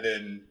 Yeah. And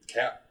then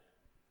Cap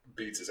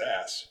beats his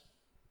ass.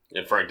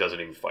 And Frank doesn't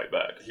even fight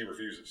back. He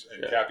refuses.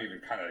 And Cap even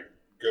kind of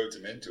goads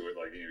him into it.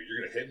 Like, you're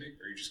going to hit me?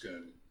 Or are you just going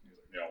to,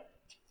 no.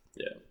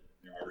 Yeah.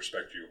 I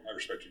respect you. I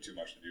respect you too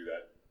much to do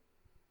that.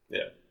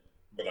 Yeah.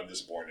 But I'm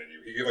disappointed in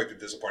you. He gave like the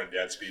disappointed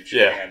dad speech.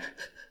 Yeah. And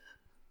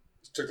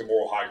took the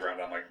moral high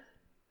ground. I'm like,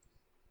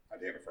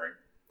 God damn it, Frank.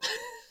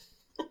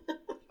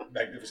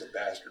 Magnificent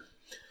bastard.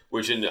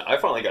 I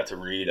finally got to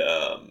read...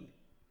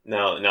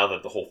 Now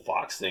that the whole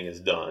Fox thing is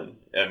done,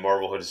 and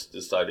Marvel has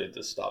decided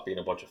to stop being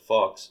a bunch of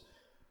fucks,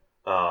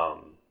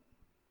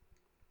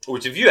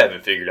 which if you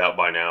haven't figured out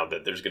by now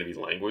that there's going to be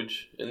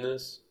language in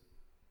this,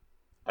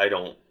 I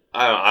don't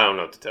know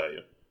what to tell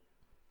you.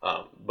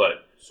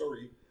 But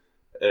sorry,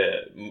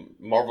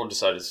 Marvel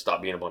decided to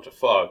stop being a bunch of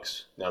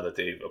fucks now that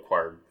they've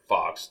acquired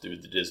Fox through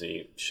the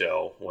Disney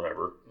shell,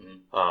 whatever.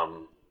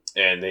 Mm-hmm.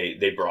 And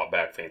they brought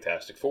back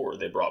Fantastic Four.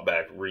 They brought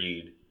back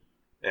Reed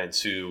and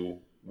Sue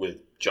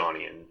with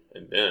Johnny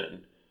and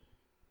Ben,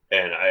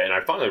 and I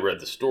finally read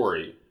the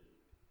story,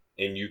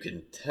 and you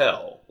can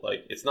tell,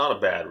 like, it's not a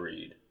bad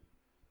read,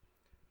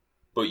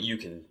 but you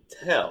can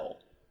tell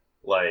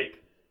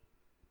like,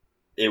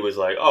 it was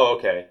like, oh,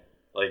 okay,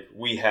 like,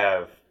 we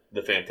have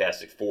the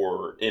Fantastic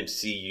Four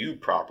MCU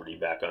property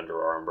back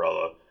under our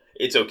umbrella.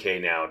 It's okay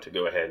now to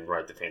go ahead and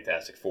write the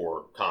Fantastic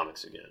Four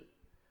comics again.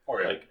 Oh,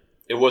 yeah. Like,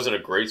 it wasn't a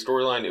great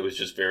storyline. It was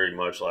just very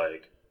much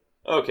like,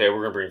 okay,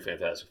 we're going to bring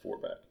Fantastic Four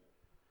back.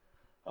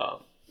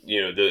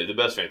 The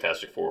best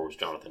Fantastic Four was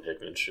Jonathan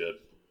Hickman's shit.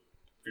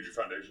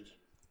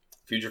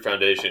 Future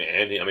Foundation,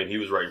 and he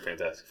was writing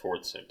Fantastic Four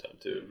at the same time,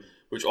 too. Mm-hmm.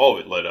 Which all of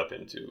it led up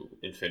into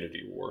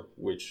Infinity War.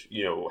 Which,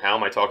 how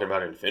am I talking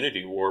about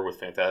Infinity War with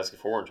Fantastic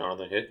Four and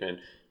Jonathan Hickman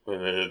when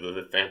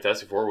the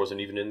Fantastic Four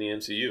wasn't even in the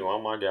MCU? Oh,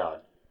 my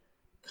God.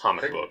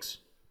 Comic books.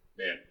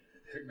 Man,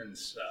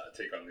 Hickman's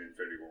take on the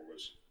Infinity War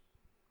was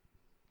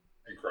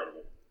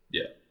incredible.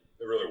 Yeah.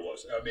 It really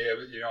was. I mean,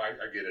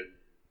 I get it.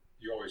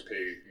 You always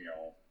pay,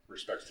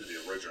 respects to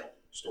the original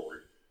story.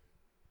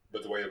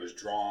 But the way it was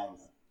drawn,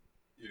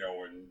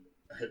 when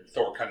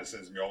Thor kind of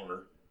sends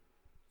Mjolnir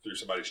through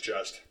somebody's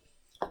chest.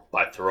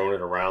 By throwing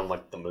it around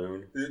like the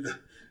moon.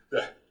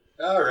 Yeah.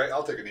 All right,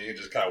 I'll take a knee. And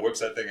just kind of whips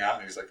that thing out,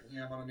 and he's like,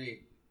 yeah, I'm on a knee.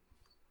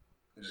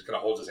 And just kind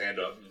of holds his hand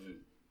up and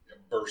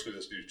bursts through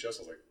this dude's chest.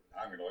 I was like,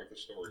 I'm going to like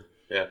this story.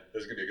 Yeah.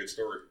 This is going to be a good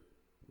story.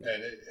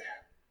 And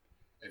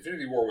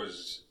Infinity War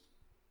was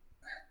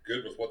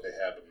good with what they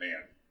had, but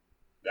man,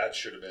 that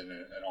should have been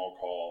an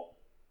all-call,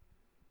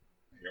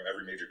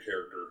 every major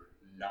character,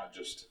 not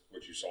just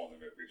what you saw in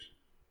the movies.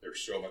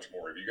 There's so much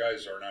more. If you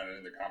guys are not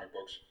into comic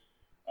books,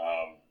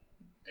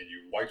 and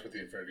you liked what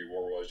the Infinity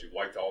War was, you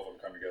liked all of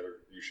them come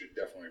together, you should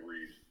definitely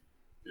read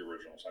the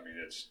originals. I mean,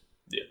 it's...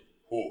 Yeah.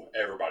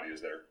 Everybody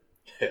is there.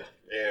 Yeah.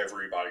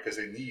 Everybody, because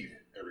they need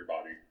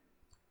everybody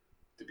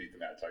to beat the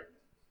Mad Titan.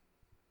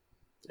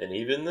 And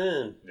even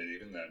then,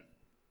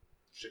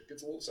 shit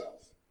gets a little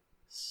south.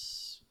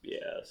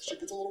 Yeah. Shit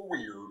gets a little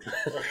weird.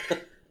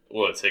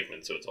 Well, it's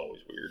Hickman, so it's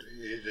always weird.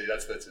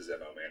 That's his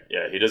MO, man.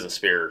 Yeah, he doesn't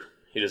spare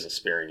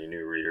any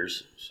new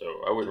readers, so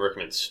I wouldn't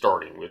recommend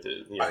starting with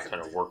it.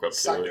 Kind of work up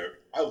to it.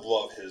 I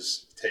love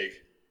his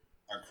take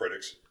on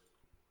critics.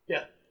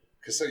 Yeah.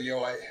 Because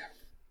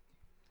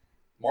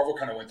Marvel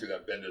kind of went through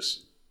that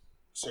Bendis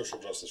social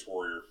justice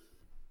warrior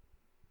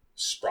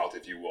sprout,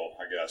 if you will,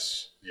 I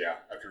guess. Yeah,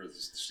 after the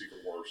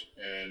Secret Wars.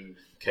 And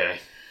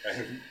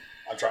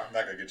I'm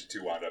not going to get you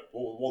too wound up.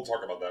 We'll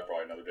talk about that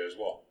probably another day as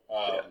well.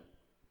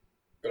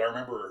 But I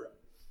remember,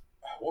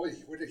 what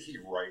did he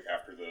write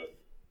after the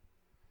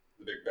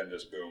big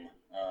Bendis boom?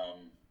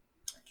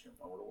 I can't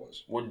remember what it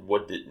was.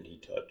 What didn't he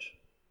touch?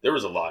 There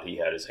was a lot he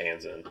had his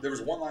hands in. There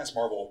was one last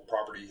Marvel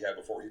property he had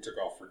before he took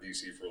off for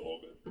DC for a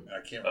little bit. And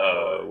I can't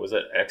remember. Was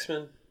that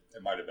X-Men?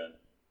 It might have been.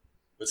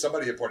 But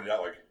somebody had pointed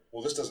out,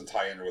 well, this doesn't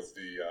tie in with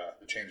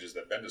the changes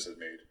that Bendis had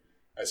made.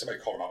 And somebody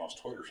called him out on his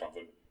Twitter or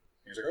something.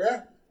 He was like, oh,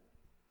 yeah?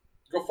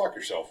 Go fuck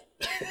yourself.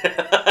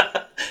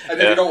 And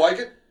then you don't like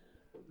it?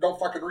 Don't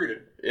fucking read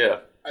it. Yeah.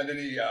 And then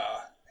he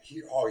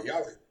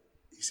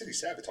said he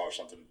sabotaged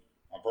something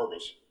on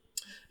purpose.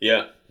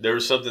 Yeah, there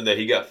was something that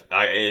he got.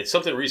 It's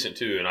something recent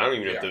too, and I don't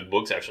even know if the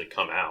book's actually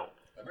come out.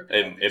 That might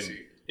be on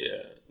DC.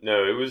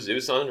 No, it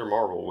was under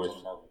Marvel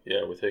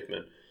with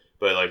Hickman,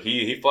 but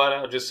he flat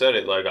out just said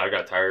it. I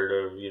got tired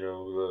of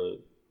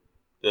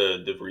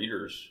the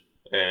readers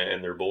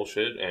and their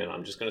bullshit, and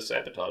I'm just gonna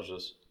sabotage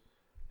this.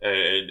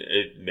 And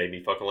it made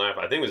me fucking laugh.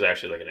 I think it was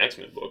actually an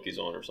X-Men book he's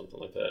on or something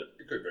like that.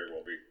 It could very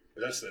well be,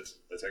 but that's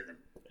Hickman.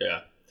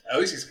 Yeah. At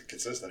least he's a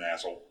consistent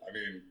asshole. I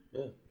mean.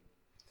 Yeah.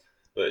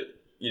 But.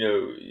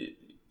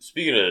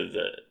 Speaking of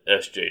the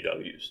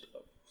SJW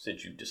stuff,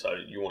 since you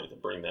decided you wanted to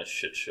bring that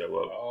shit show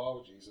up.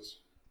 Oh, Jesus.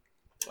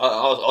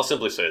 I'll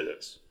simply say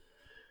this.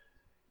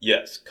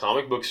 Yes,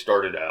 comic books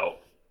started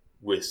out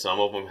with some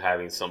of them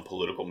having some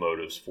political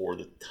motives for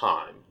the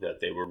time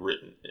that they were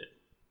written in.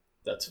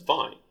 That's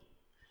fine.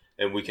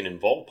 And we can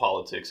involve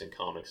politics in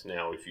comics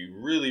now if you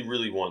really,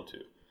 really want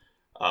to.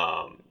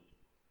 I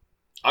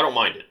don't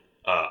mind it.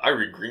 I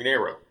read Green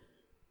Arrow.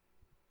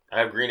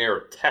 I have Green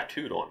Arrow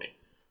tattooed on me.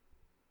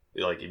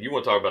 If you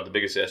want to talk about the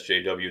biggest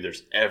SJW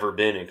there's ever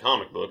been in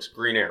comic books,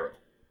 Green Arrow.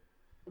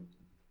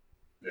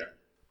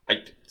 Yeah.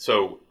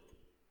 So,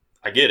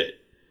 I get it.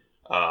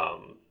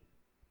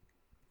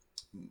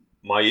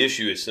 My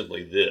issue is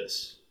simply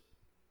this.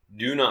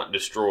 Do not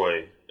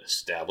destroy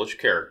established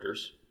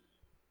characters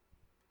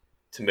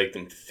to make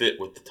them fit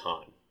with the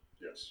time.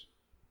 Yes.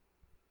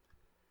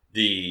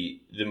 The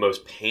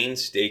most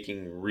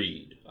painstaking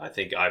read I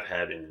think I've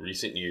had in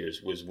recent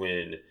years was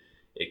when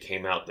it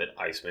came out that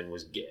Iceman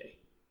was gay.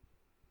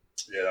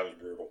 Yeah, that was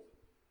brutal.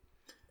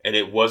 And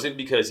it wasn't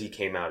because he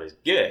came out as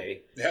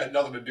gay. It had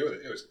nothing to do with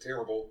it. It was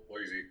terrible,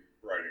 lazy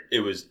writing.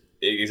 It was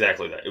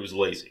exactly that. It was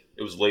lazy.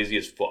 It was lazy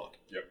as fuck.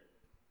 Yep.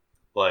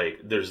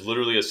 There's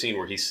literally a scene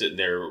where he's sitting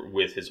there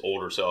with his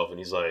older self, and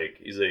he's like,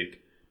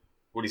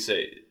 what do you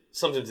say?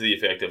 Something to the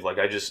effect of,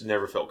 I just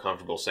never felt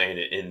comfortable saying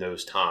it in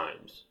those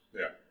times.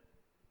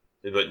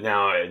 Yeah. But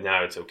now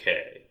it's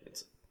okay.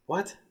 It's,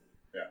 what?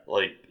 Yeah.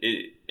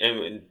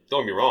 And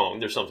don't get me wrong,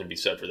 there's something to be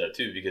said for that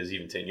too, because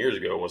even 10 years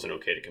ago, it wasn't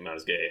okay to come out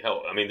as gay.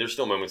 Hell, there's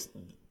still moments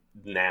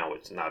now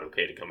it's not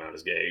okay to come out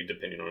as gay,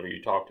 depending on who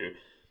you talk to.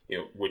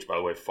 which, by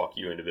the way, fuck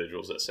you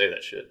individuals that say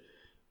that shit.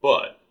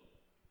 But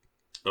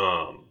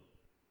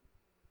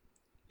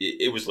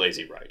it was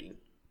lazy writing.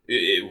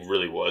 It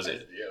really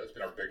wasn't. Yeah, that's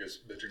been our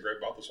biggest bitch and gripe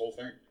about this whole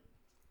thing.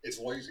 It's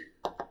lazy.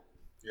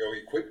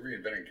 He quit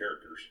reinventing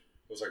characters.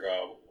 It was like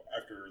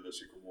after the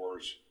Secret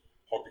Wars,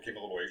 Hulk became a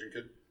little Asian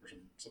kid or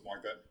something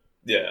like that.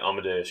 Yeah,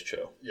 Amadeus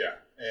Cho. Yeah,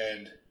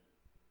 and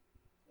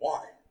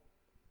why?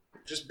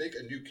 Just make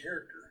a new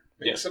character.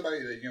 Make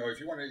somebody that, if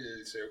you want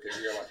to say, okay,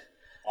 we got like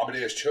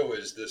Amadeus Cho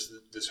is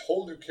this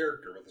whole new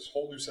character with this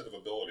whole new set of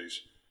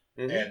abilities,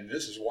 and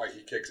this is why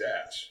he kicks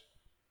ass.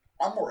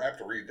 I'm more apt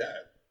to read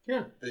that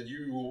than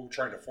you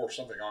trying to force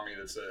something on me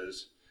that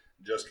says,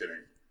 just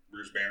kidding,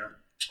 Bruce Banner,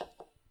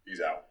 he's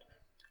out.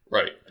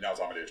 Right. And now it's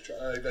Amadeus Cho.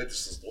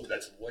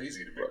 That's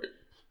lazy to me. Right.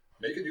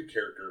 Make a new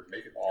character,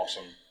 make it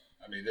awesome.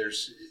 I mean,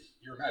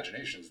 your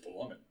imagination's the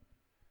limit.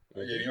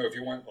 If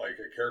you want like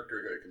a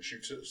character that can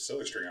shoot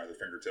silly string out of their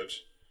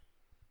fingertips,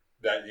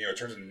 that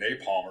turns into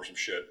napalm or some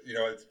shit.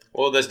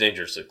 Well, that's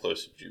dangerously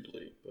close to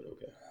Jubilee, but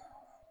okay.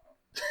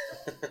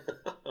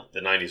 The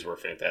 90s were a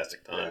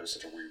fantastic time. Yeah, it was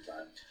such a weird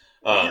time.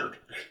 Weird.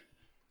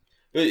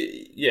 But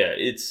yeah,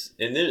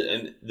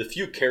 and the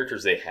few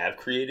characters they have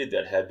created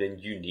that have been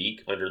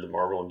unique under the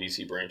Marvel and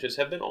DC branches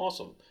have been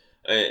awesome.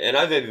 And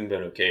I've even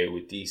been okay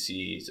with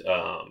DC's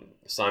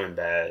Simon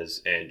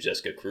Baz and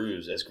Jessica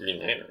Cruz as Green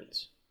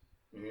Lanterns.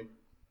 Mm-hmm.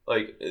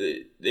 Like,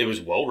 it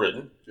was well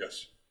written.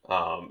 Yes.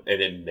 And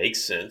it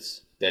makes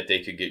sense that they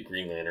could get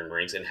Green Lantern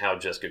rings, and how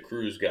Jessica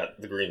Cruz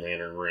got the Green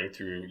Lantern ring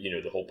through,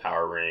 the whole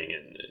power ring,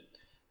 and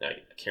I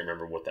can't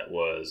remember what that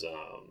was.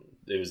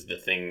 It was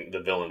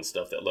the villain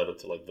stuff that led up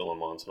to like villain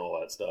months and all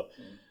that stuff.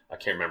 I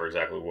can't remember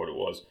exactly what it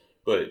was,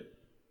 but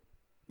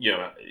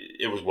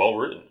it was well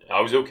written.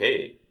 I was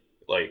okay.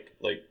 Like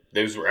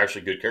those were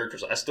actually good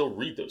characters. I still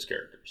read those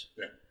characters.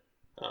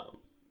 Yeah.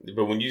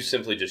 But when you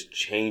simply just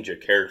change a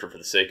character for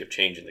the sake of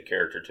changing the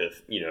character to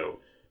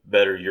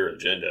better your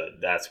agenda,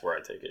 that's where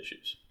I take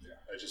issues. Yeah,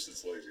 it's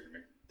lazy to me.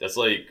 That's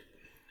like,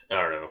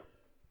 I don't know,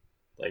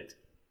 like,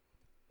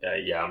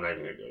 I'm not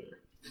even gonna go there.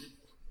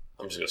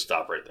 I'm just gonna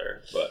stop right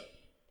there. But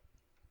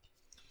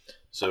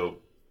so,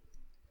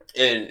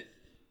 and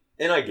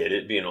I get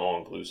it being all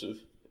inclusive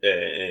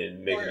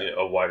and making it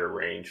a wider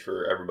range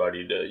for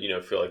everybody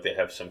to feel like they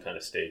have some kind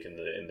of stake in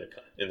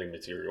the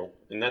material,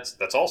 and that's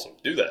awesome.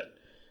 Do that.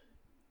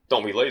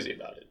 Don't be lazy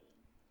about it.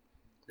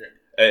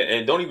 Yeah.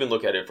 And don't even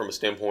look at it from a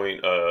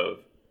standpoint of,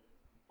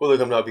 well, like,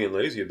 I'm not being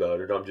lazy about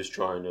it. I'm just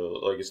trying to,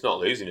 like, it's not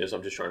laziness.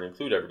 I'm just trying to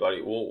include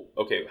everybody. Well,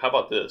 okay, how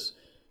about this?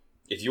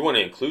 If you want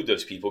to include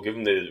those people, give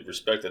them the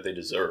respect that they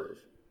deserve,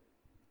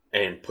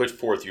 and put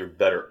forth your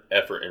better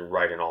effort and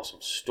write an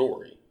awesome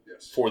story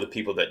for the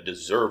people that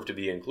deserve to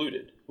be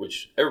included,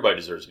 which everybody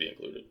deserves to be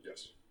included.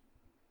 Yes.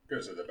 Could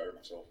have said that better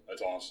myself.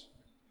 That's awesome.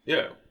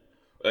 Yeah.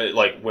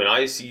 Like, when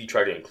I see you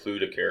try to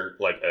include a character,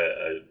 like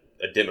a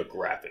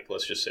demographic,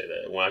 let's just say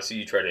that. When I see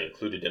you try to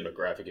include a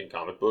demographic in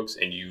comic books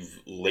and you've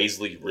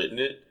lazily written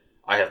it,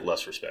 I have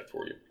less respect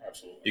for you.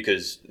 Absolutely.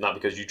 Not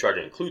because you tried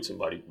to include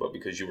somebody, but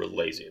because you were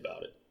lazy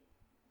about it.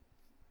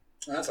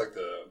 And that's like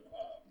the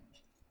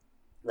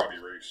Robbie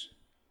Reese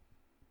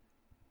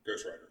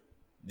Ghost Rider.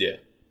 Yeah.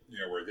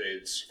 Where they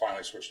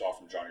finally switched off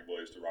from Johnny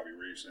Blaze to Robbie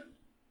Reese, and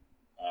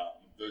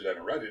those that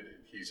haven't read it,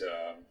 he's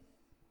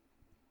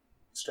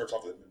starts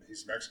off with,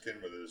 he's Mexican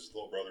with his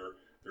little brother.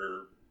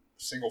 They're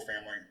single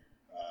family,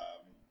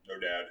 no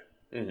dad,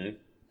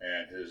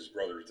 and his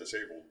brother is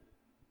disabled,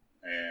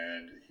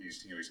 and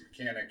he's a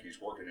mechanic. He's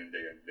working in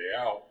day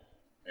out,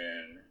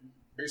 and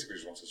basically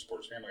just wants to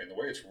support his family. And the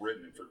way it's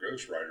written for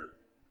Ghost Rider,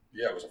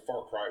 it was a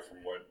far cry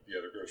from what the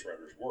other Ghost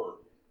Riders were,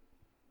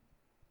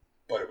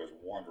 but it was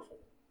wonderful.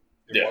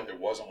 It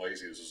wasn't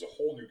lazy. This was a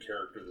whole new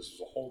character. This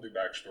was a whole new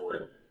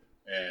backstory,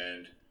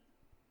 and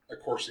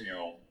of course,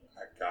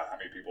 God, how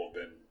many people have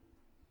been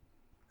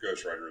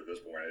Ghost Rider at this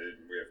point?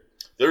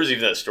 There was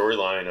even that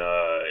storyline,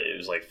 it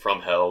was like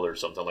From Hell or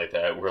something like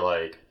that, where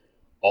like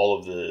all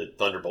of the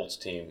Thunderbolts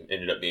team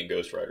ended up being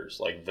Ghost Riders.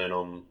 Like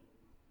Venom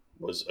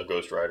was a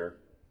Ghost Rider.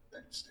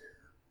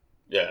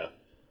 Yeah.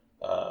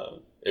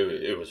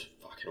 It was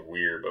fucking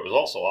weird, but it was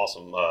also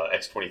awesome.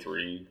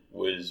 X-23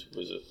 was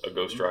a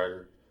Ghost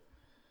Rider.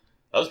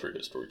 That was a pretty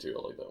good story too.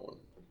 I like that one.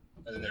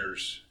 And then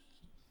there's,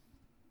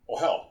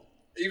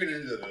 even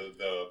into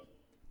the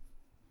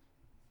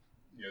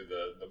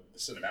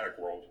cinematic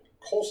world,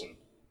 Coulson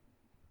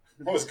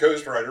was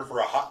Ghost Rider for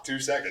a hot 2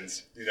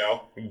 seconds.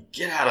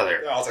 Get out of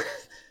there! I was like,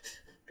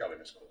 God, I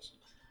miss Coulson.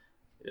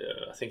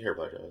 Yeah, I think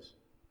everybody does.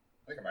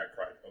 I think I might have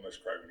cried.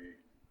 Almost cried when he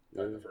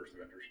died in the first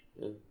Avengers.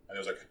 Yeah. And it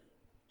was like,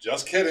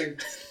 just kidding.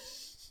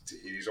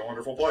 Tahiti's a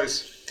wonderful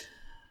place.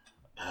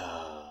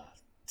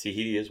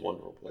 Tahiti is a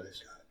wonderful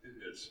place. God,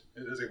 it is.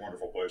 It is a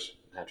wonderful place.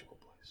 Magical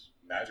place.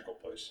 Magical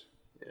place.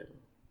 Yeah.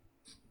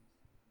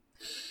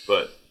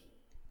 But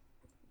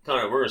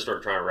Connor, we're gonna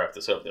start trying to wrap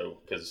this up though,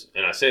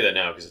 and I say that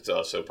now because it's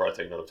us, so it'll probably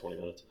take another 20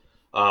 minutes.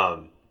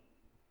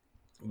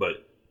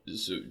 But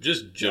so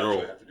just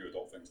general. I have to do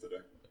adult things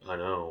today. I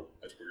know.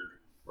 That's weird.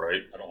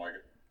 Right. I don't like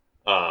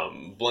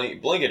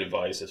it. Blanket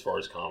advice as far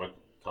as comic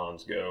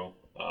cons go,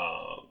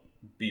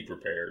 be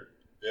prepared.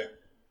 Yeah.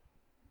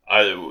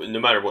 No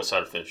matter what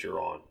side of the fence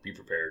you're on, be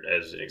prepared.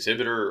 As an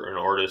exhibitor or an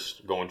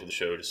artist going to the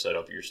show to set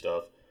up your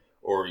stuff,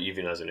 or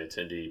even as an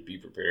attendee, be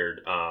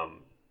prepared.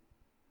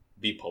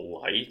 Be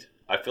polite.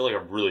 I feel like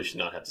I really should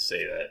not have to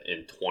say that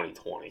in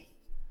 2020.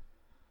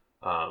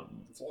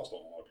 It's lost on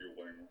a lot of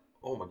people anymore.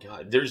 Oh my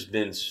God. There's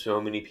been so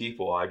many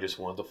people I just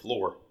want the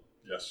floor.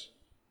 Yes.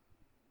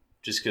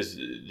 Just because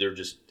they're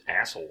just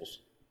assholes.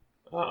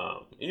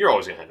 And you're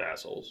always going to have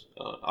assholes.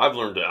 I've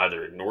learned to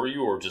either ignore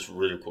you or just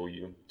ridicule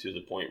you to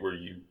the point where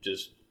you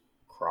just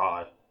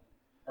cry.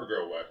 Or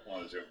go away.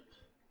 One of the two.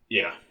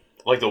 Yeah.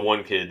 Like the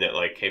one kid that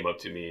like came up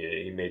to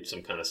me, he made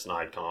some kind of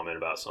snide comment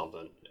about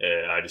something,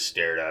 and I just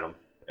stared at him,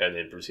 and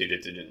then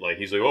proceeded to like,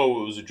 he's like,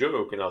 "Oh, it was a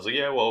joke," and I was like,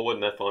 "Yeah, well, it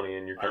wasn't that funny,"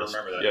 and you're kind of, I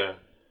remember that. Yeah.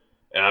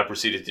 And I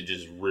proceeded to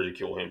just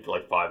ridicule him for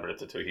like 5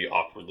 minutes until he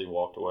awkwardly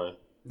walked away.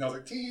 And I was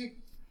like, "Tee."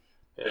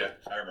 Yeah,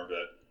 I remember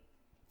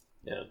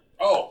that. Yeah.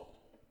 Oh.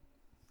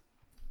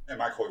 And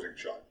my closing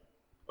shot.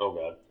 Oh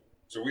God.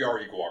 So we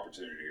are equal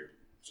opportunity here.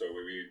 So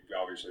we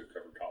obviously have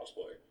covered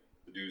cosplay,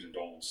 the do's and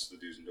don'ts, the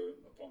do's and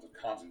don'ts of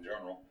cons in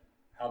general.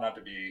 How not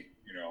to be,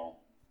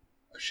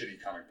 a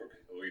shitty comic book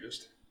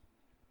elitist.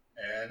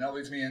 And that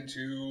leads me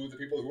into the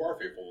people who are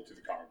faithful to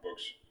the comic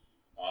books,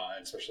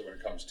 and especially when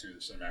it comes to the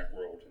cinematic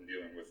world and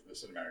dealing with the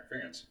cinematic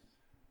fans.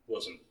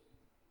 Listen,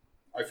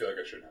 I feel like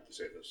I shouldn't have to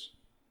say this.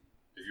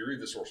 If you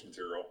read the source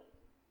material,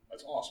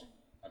 that's awesome.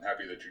 I'm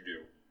happy that you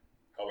do.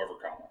 However,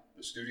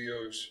 the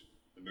studios,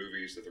 the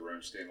movies, they're their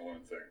own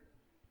standalone thing.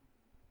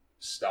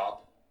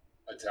 Stop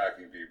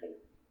attacking people.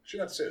 I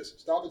shouldn't have to say this.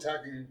 Stop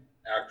attacking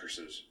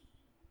actresses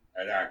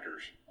and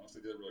actors.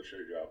 Honestly, they did a really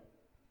shitty job.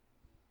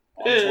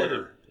 On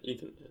Twitter.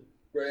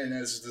 And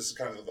this is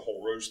kind of the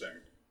whole Rose thing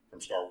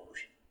from Star Wars.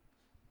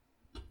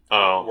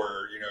 Oh.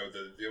 Where,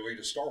 the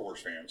elitist Star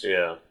Wars fans.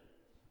 Yeah.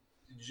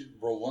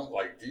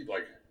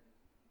 Like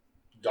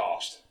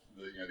Dost,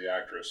 the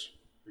actress.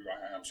 Who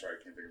I'm sorry,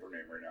 I can't think of her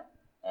name right now.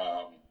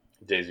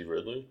 Daisy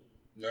Ridley?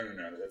 No,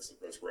 that's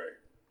Ray.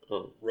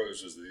 Oh.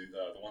 Rose is the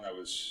one that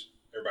was,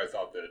 everybody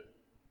thought that.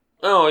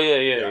 Oh,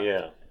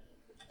 yeah.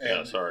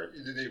 And sorry.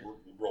 They were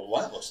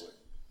relentlessly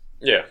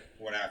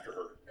went after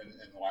her in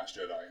The Last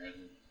Jedi,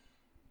 and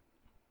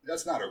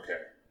that's not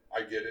okay.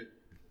 I get it.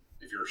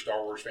 If you're a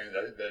Star Wars fan,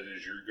 that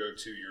is your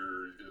go-to,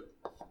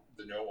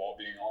 the know-all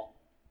being all.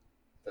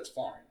 That's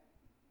fine.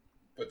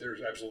 But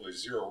there's absolutely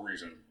zero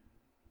reason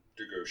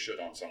to go shit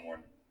on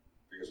someone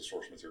because of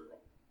source material.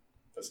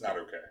 That's not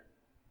okay.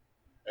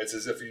 It's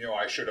as if,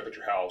 I showed up at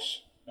your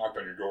house, knocked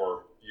on your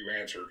door, you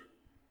answered.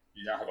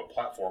 You now have a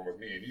platform with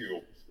me and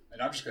you,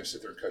 and I'm just going to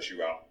sit there and cuss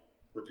you out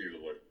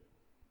repeatedly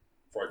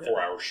for like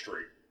 4 hours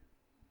straight.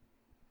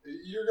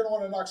 You're going to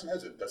want to knock some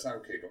heads in. That's not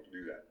okay. Don't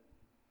do that.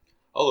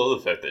 I love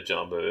the fact that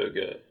John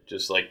Boyega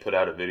just like put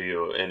out a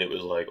video and it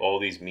was like all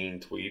these mean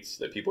tweets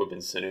that people have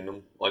been sending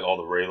him, like all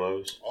the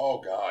Raylos. Oh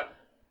God.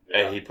 Yeah.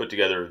 And he put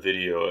together a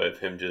video of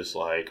him just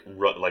like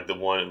the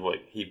one,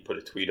 like he put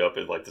a tweet up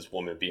of like this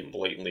woman being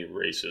blatantly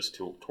racist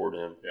toward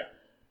him. Yeah.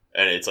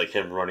 And it's like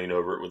him running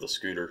over it with a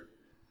scooter.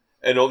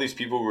 And all these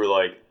people were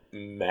like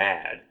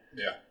mad.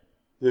 Yeah.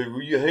 Like,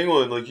 well, hang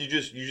on, like you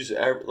just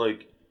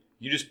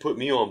put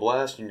me on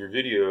blast in your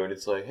video, and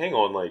it's like, hang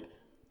on, like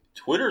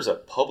Twitter's a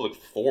public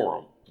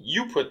forum.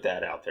 You put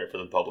that out there for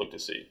the public to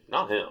see,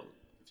 not him.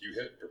 If you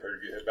prepare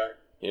to get hit back.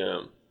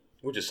 Yeah,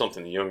 which is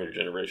something the younger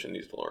generation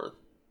needs to learn.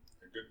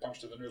 A good punch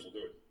to the nose will do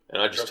it.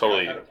 And I just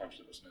totally had a punch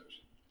to this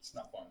nose. It's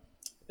not fun.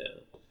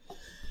 Yeah,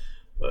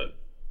 but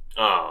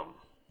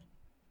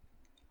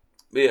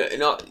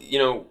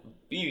yeah,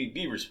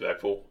 be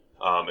respectful,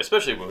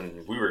 especially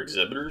when we were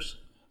exhibitors.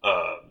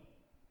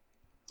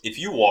 If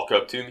you walk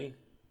up to me,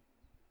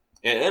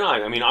 and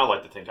I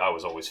like to think I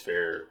was always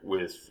fair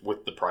with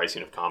the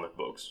pricing of comic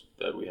books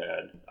that we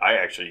had. I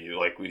actually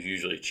was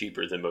usually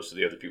cheaper than most of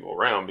the other people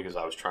around because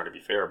I was trying to be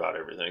fair about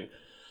everything.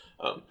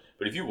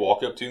 But if you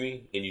walk up to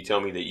me and you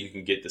tell me that you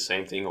can get the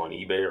same thing on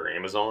eBay or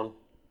Amazon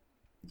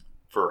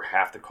for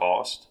half the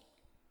cost,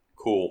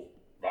 cool.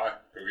 Bye.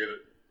 Go get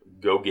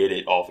it. Go get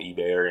it off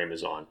eBay or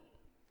Amazon.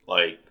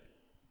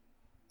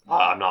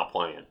 I'm not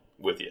playing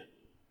with you.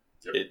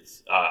 Yep.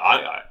 It's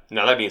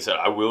now that being said,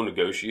 I will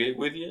negotiate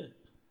with you.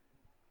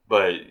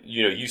 But,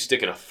 you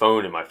sticking a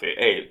phone in my face.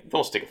 Hey,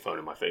 don't stick a phone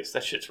in my face.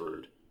 That shit's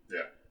rude.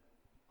 Yeah.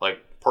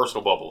 Like,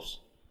 personal bubbles.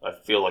 I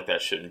feel like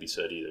that shouldn't be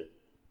said either.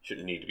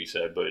 Shouldn't need to be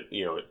said, but,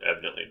 it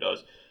evidently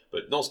does.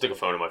 But don't stick a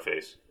phone in my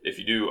face. If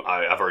you do,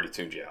 I've already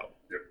tuned you out.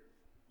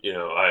 Yep.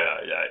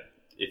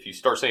 If you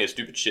start saying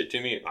stupid shit to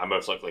me, I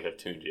most likely have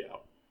tuned you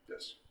out.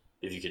 Yes.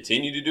 If you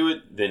continue to do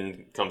it,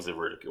 then comes the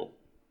ridicule.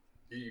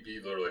 He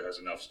literally has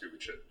enough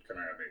stupid shit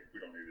coming at me. We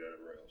don't need that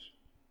everywhere else.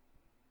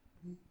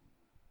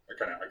 I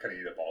kind of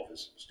eat up all of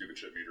his stupid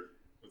shit meter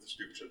with the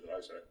stupid shit that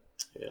I say.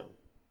 Yeah.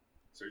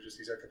 So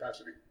he's at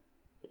capacity.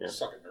 Yeah.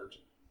 Suck it, nerds.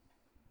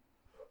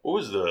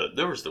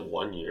 There was the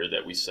one year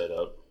that we set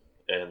up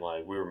and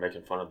we were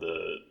making fun of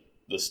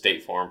the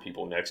State Farm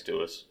people next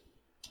to us.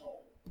 Oh.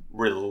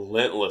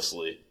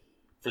 Relentlessly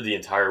for the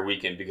entire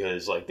weekend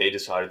because like they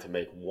decided to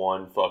make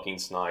one fucking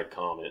snide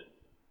comment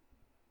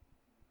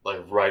like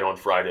right on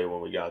Friday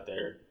when we got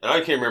there. And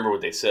I can't remember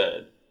what they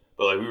said,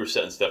 but like we were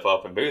setting stuff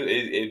up and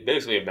it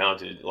basically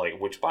amounted like,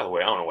 which by the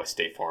way, I don't know why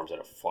State Farm's at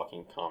a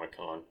fucking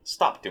Comic-Con.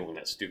 Stop doing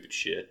that stupid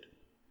shit.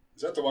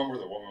 Is that the one where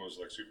the woman was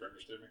like super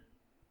interested in me?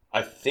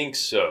 I think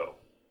so,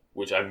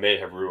 which I may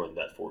have ruined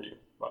that for you,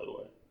 by the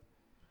way.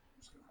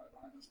 I'm just going to hide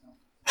behind this now.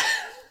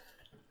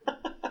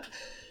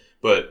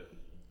 But,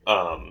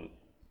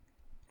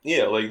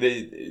 yeah, like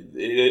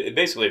it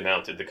basically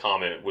amounted, the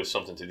comment was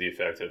something to the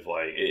effect of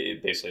like,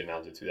 it basically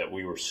amounted to that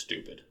we were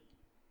stupid.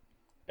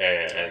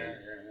 And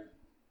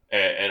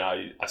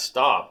I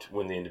stopped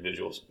when the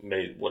individuals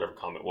made whatever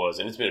comment was,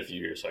 and it's been a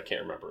few years, so I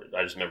can't remember it.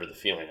 I just remember the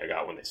feeling I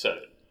got when they said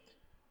it.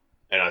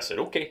 And I said,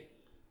 okay,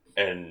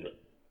 and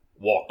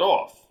walked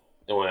off.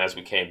 And as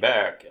we came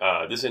back,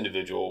 this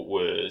individual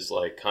was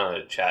like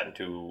kind of chatting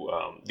to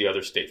the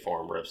other State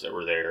Farm reps that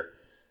were there,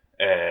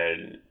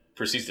 and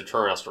proceeds to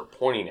turn around and start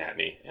pointing at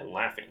me and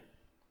laughing.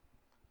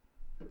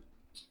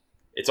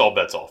 It's all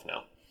bets off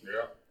now.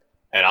 Yeah.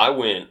 And I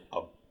went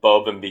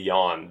above and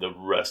beyond the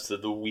rest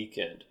of the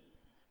weekend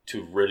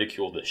to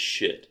ridicule the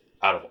shit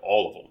out of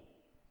all of them.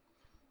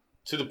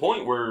 To the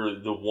point where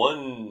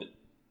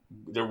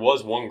there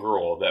was one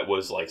girl that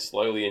was like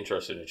slightly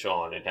interested in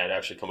Sean and had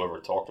actually come over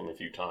and talked to him a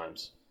few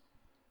times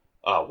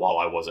while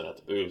I wasn't at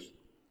the booth.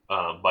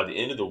 By the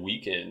end of the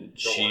weekend,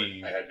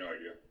 I had no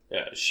idea.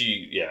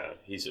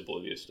 He's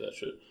oblivious to that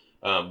shit.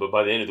 But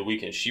by the end of the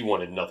weekend, she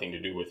wanted nothing to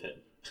do with him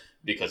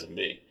because of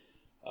me.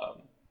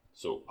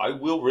 So I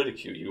will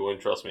ridicule you, and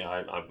trust me,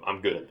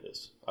 I'm good at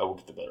this. I will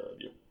get the better of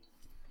you.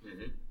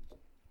 Mm-hmm.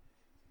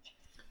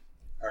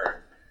 All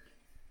right.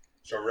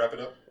 Shall we wrap it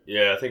up?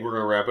 Yeah, I think we're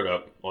gonna wrap it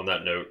up on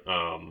that note.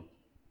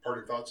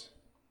 Parting thoughts?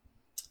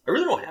 I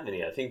really don't have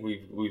any. I think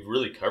we've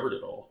really covered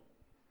it all.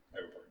 I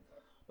have a parting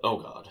thought. Oh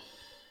God.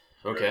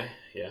 Okay. Right.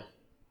 Yeah.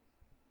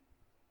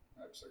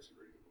 I have a sexy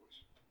radio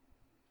voice.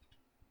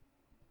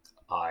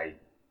 I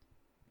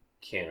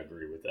can't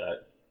agree with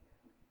that.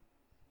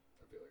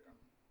 I feel like I'm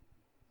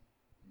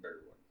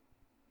very one.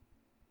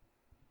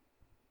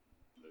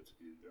 Let's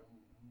get down.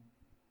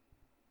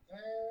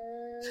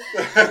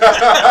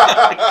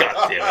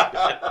 God damn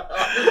it.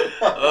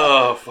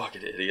 Oh,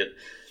 fucking idiot.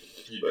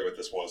 You knew what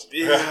this was.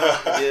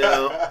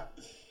 Yeah.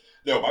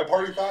 No, my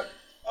parting thought,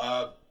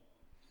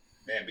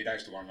 man, be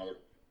nice to one another.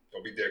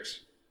 Don't be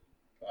dicks.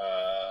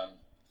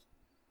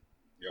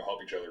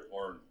 Help each other.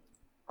 Learn.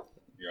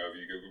 If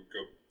you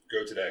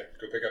go today,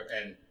 go pick up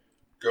and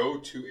go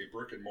to a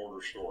brick and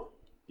mortar store.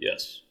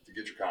 Yes. To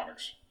get your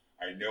comics.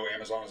 I know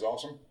Amazon is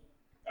awesome.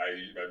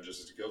 I'm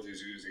just as guilty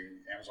as using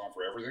Amazon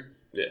for everything.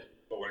 Yeah.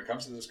 But when it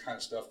comes to this kind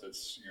of stuff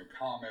that's,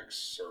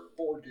 comics or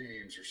board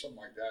games or something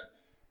like that,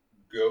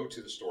 go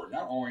to the store.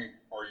 Not only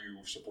are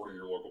you supporting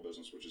your local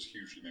business, which is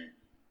huge to me,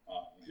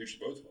 huge to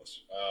both of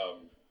us,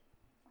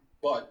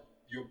 but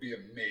you'll be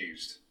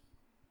amazed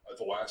at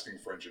the lasting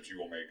friendships you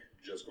will make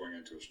just going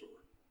into a store.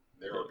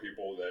 There are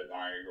people that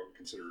I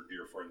consider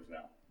dear friends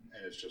now,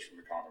 and it's just from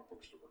the comic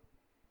book store.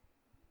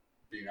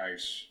 Be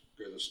nice,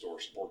 go to the store,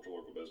 support your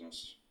local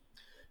business.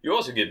 You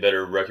also get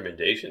better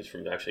recommendations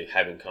from actually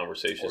having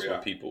conversations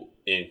with people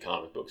in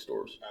comic book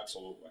stores.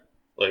 Absolutely.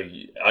 Like,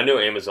 I know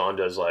Amazon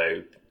does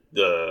like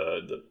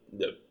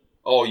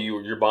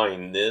you're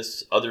buying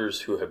this. Others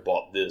who have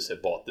bought this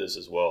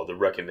as well. The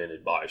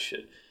recommended buy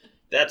shit.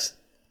 That's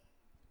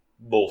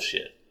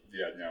bullshit.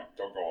 Yeah, no,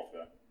 don't go off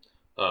that.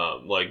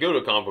 Go to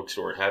a comic book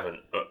store and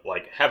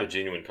have a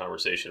genuine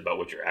conversation about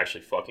what you're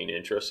actually fucking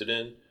interested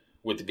in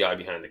with the guy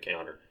behind the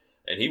counter.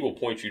 And he will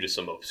point you to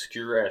some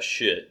obscure ass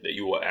shit that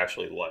you will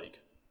actually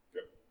like.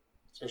 Yep.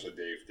 Especially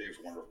Dave. Dave's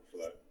wonderful for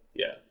that.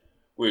 Yeah.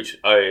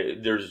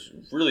 There's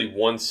really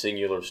one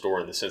singular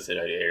store in the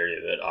Cincinnati area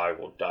that I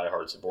will die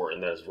hard support,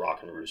 and that is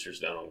Rockin'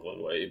 Roosters down on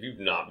Glenway. If you've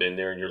not been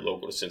there and you're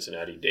local to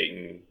Cincinnati,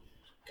 Dayton,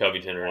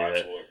 Covington, or any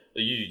of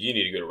that, you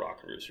need to go to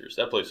Rockin' Roosters.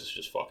 That place is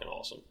just fucking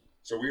awesome.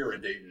 So we are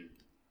in Dayton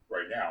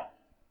right now,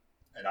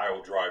 and I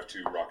will drive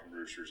to Rockin'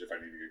 Roosters if I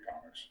need to get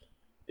comics.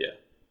 Yeah.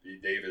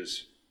 Dave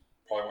is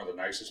probably one of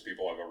the nicest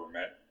people I've ever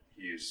met.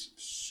 He is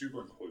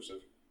super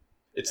inclusive.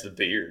 It's the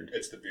beard.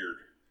 It's the beard.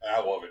 And I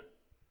love it.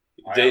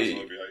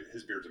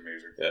 His beard's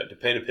amazing. Yeah, to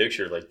paint a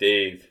picture, like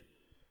Dave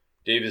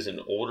is an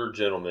older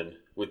gentleman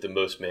with the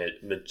most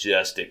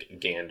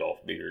majestic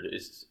Gandalf beard.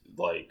 It's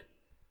like,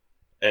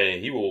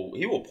 and he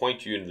will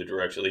point you in the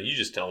direction. Like, you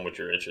just tell him what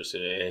you're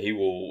interested in, and he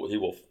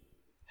will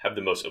have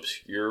the most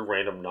obscure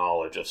random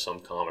knowledge of some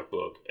comic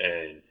book,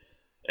 and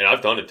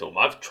I've done it to him.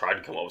 I've tried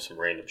to come up with some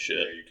random shit.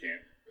 Yeah, you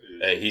can't.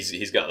 And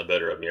he's gotten the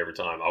better of me every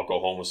time. I'll go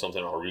home with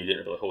something, I'll read it,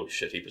 and be like, holy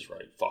shit, he was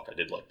right. Fuck, I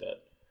did like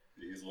that.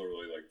 He's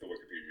literally like the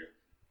Wikipedia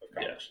of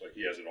comics. Yeah. Like,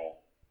 he has it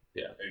all.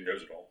 Yeah. And he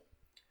knows it all.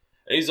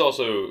 And he's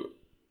also,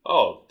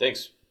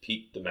 thanks,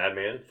 Pete the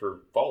Madman,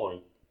 for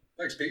following.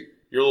 Thanks, Pete.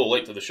 You're a little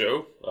late to the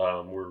show.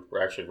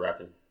 We're actually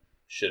wrapping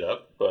shit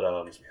up, but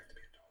because we have to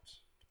pay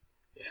adults.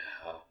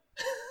 Yeah.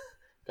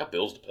 Got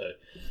bills to pay.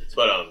 It's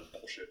but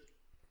bullshit.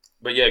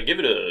 But yeah, give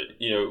it a,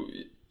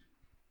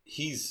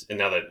 and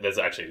now that's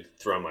actually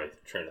thrown my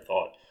train of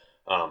thought.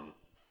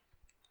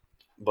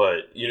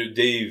 But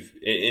Dave,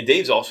 and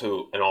Dave's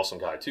also an awesome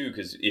guy too,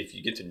 because if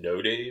you get to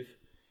know Dave,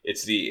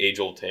 it's the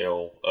age-old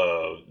tale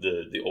of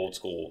the old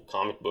school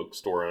comic book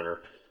store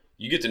owner.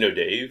 You get to know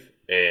Dave,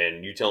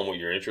 and you tell him what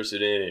you're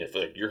interested in, and if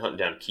like you're hunting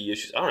down key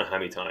issues, I don't know how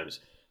many times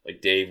like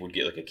Dave would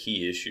get like a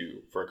key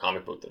issue for a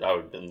comic book that I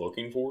would have been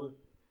looking for,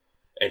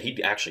 and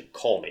he'd actually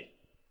call me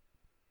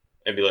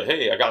and be like,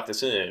 "Hey, I got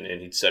this in,"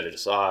 and he'd set it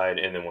aside.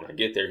 And then when I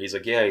get there, he's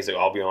like,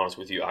 "I'll be honest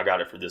with you, I got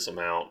it for this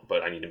amount,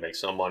 but I need to make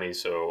some money,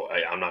 so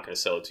I'm not going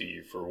to sell it to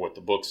you for what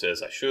the book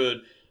says I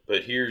should.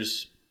 But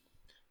here's,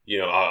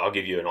 I'll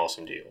give you an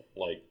awesome deal."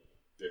 Like,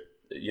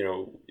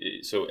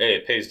 so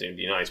it pays to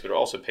be nice, but it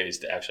also pays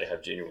to actually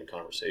have genuine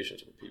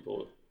conversations with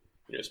people,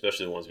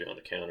 especially the ones behind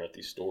the counter at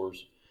these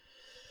stores.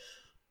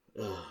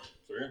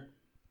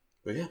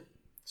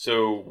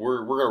 So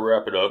we're gonna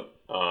wrap it up.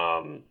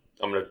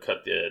 I'm going to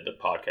cut the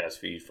podcast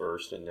feed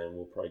first, and then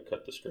we'll probably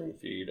cut the stream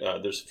feed.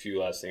 There's a few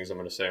last things I'm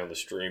going to say on the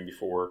stream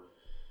before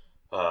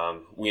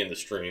we end the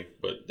stream.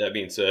 But that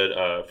being said,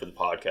 for the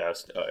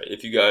podcast,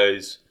 if you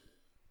guys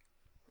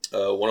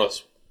want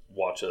to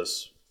watch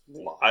us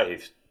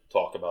live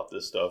talk about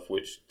this stuff,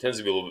 which tends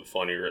to be a little bit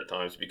funnier at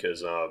times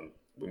because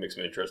we make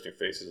some interesting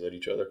faces at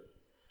each other.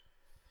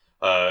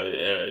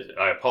 And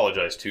I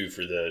apologize, too,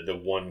 for the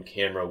one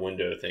camera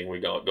window thing we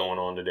got going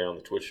on today on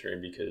the Twitch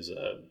stream because...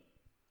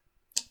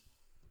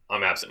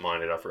 I'm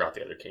absent-minded. I forgot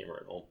the other camera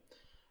at home.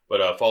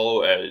 But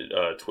follow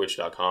at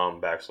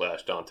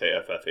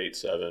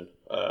twitch.com/DanteFF87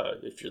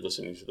 if you're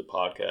listening to the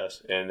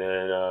podcast. And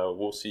then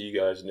we'll see you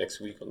guys next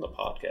week on the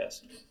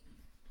podcast.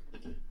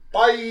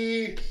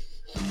 Bye!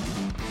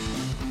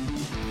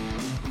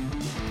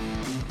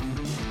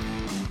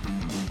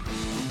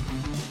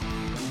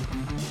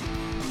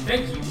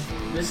 Thank you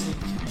for listening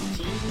to the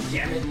Team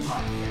DMNT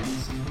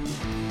podcast.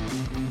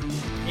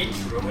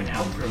 Intro and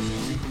outro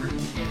music written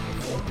and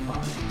performed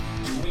by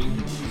Twin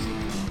Music.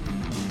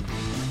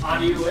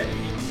 Audio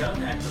editing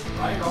done at the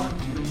Right On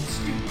Tune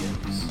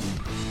Studios.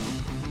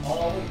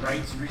 All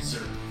rights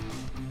reserved.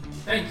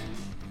 Thank you.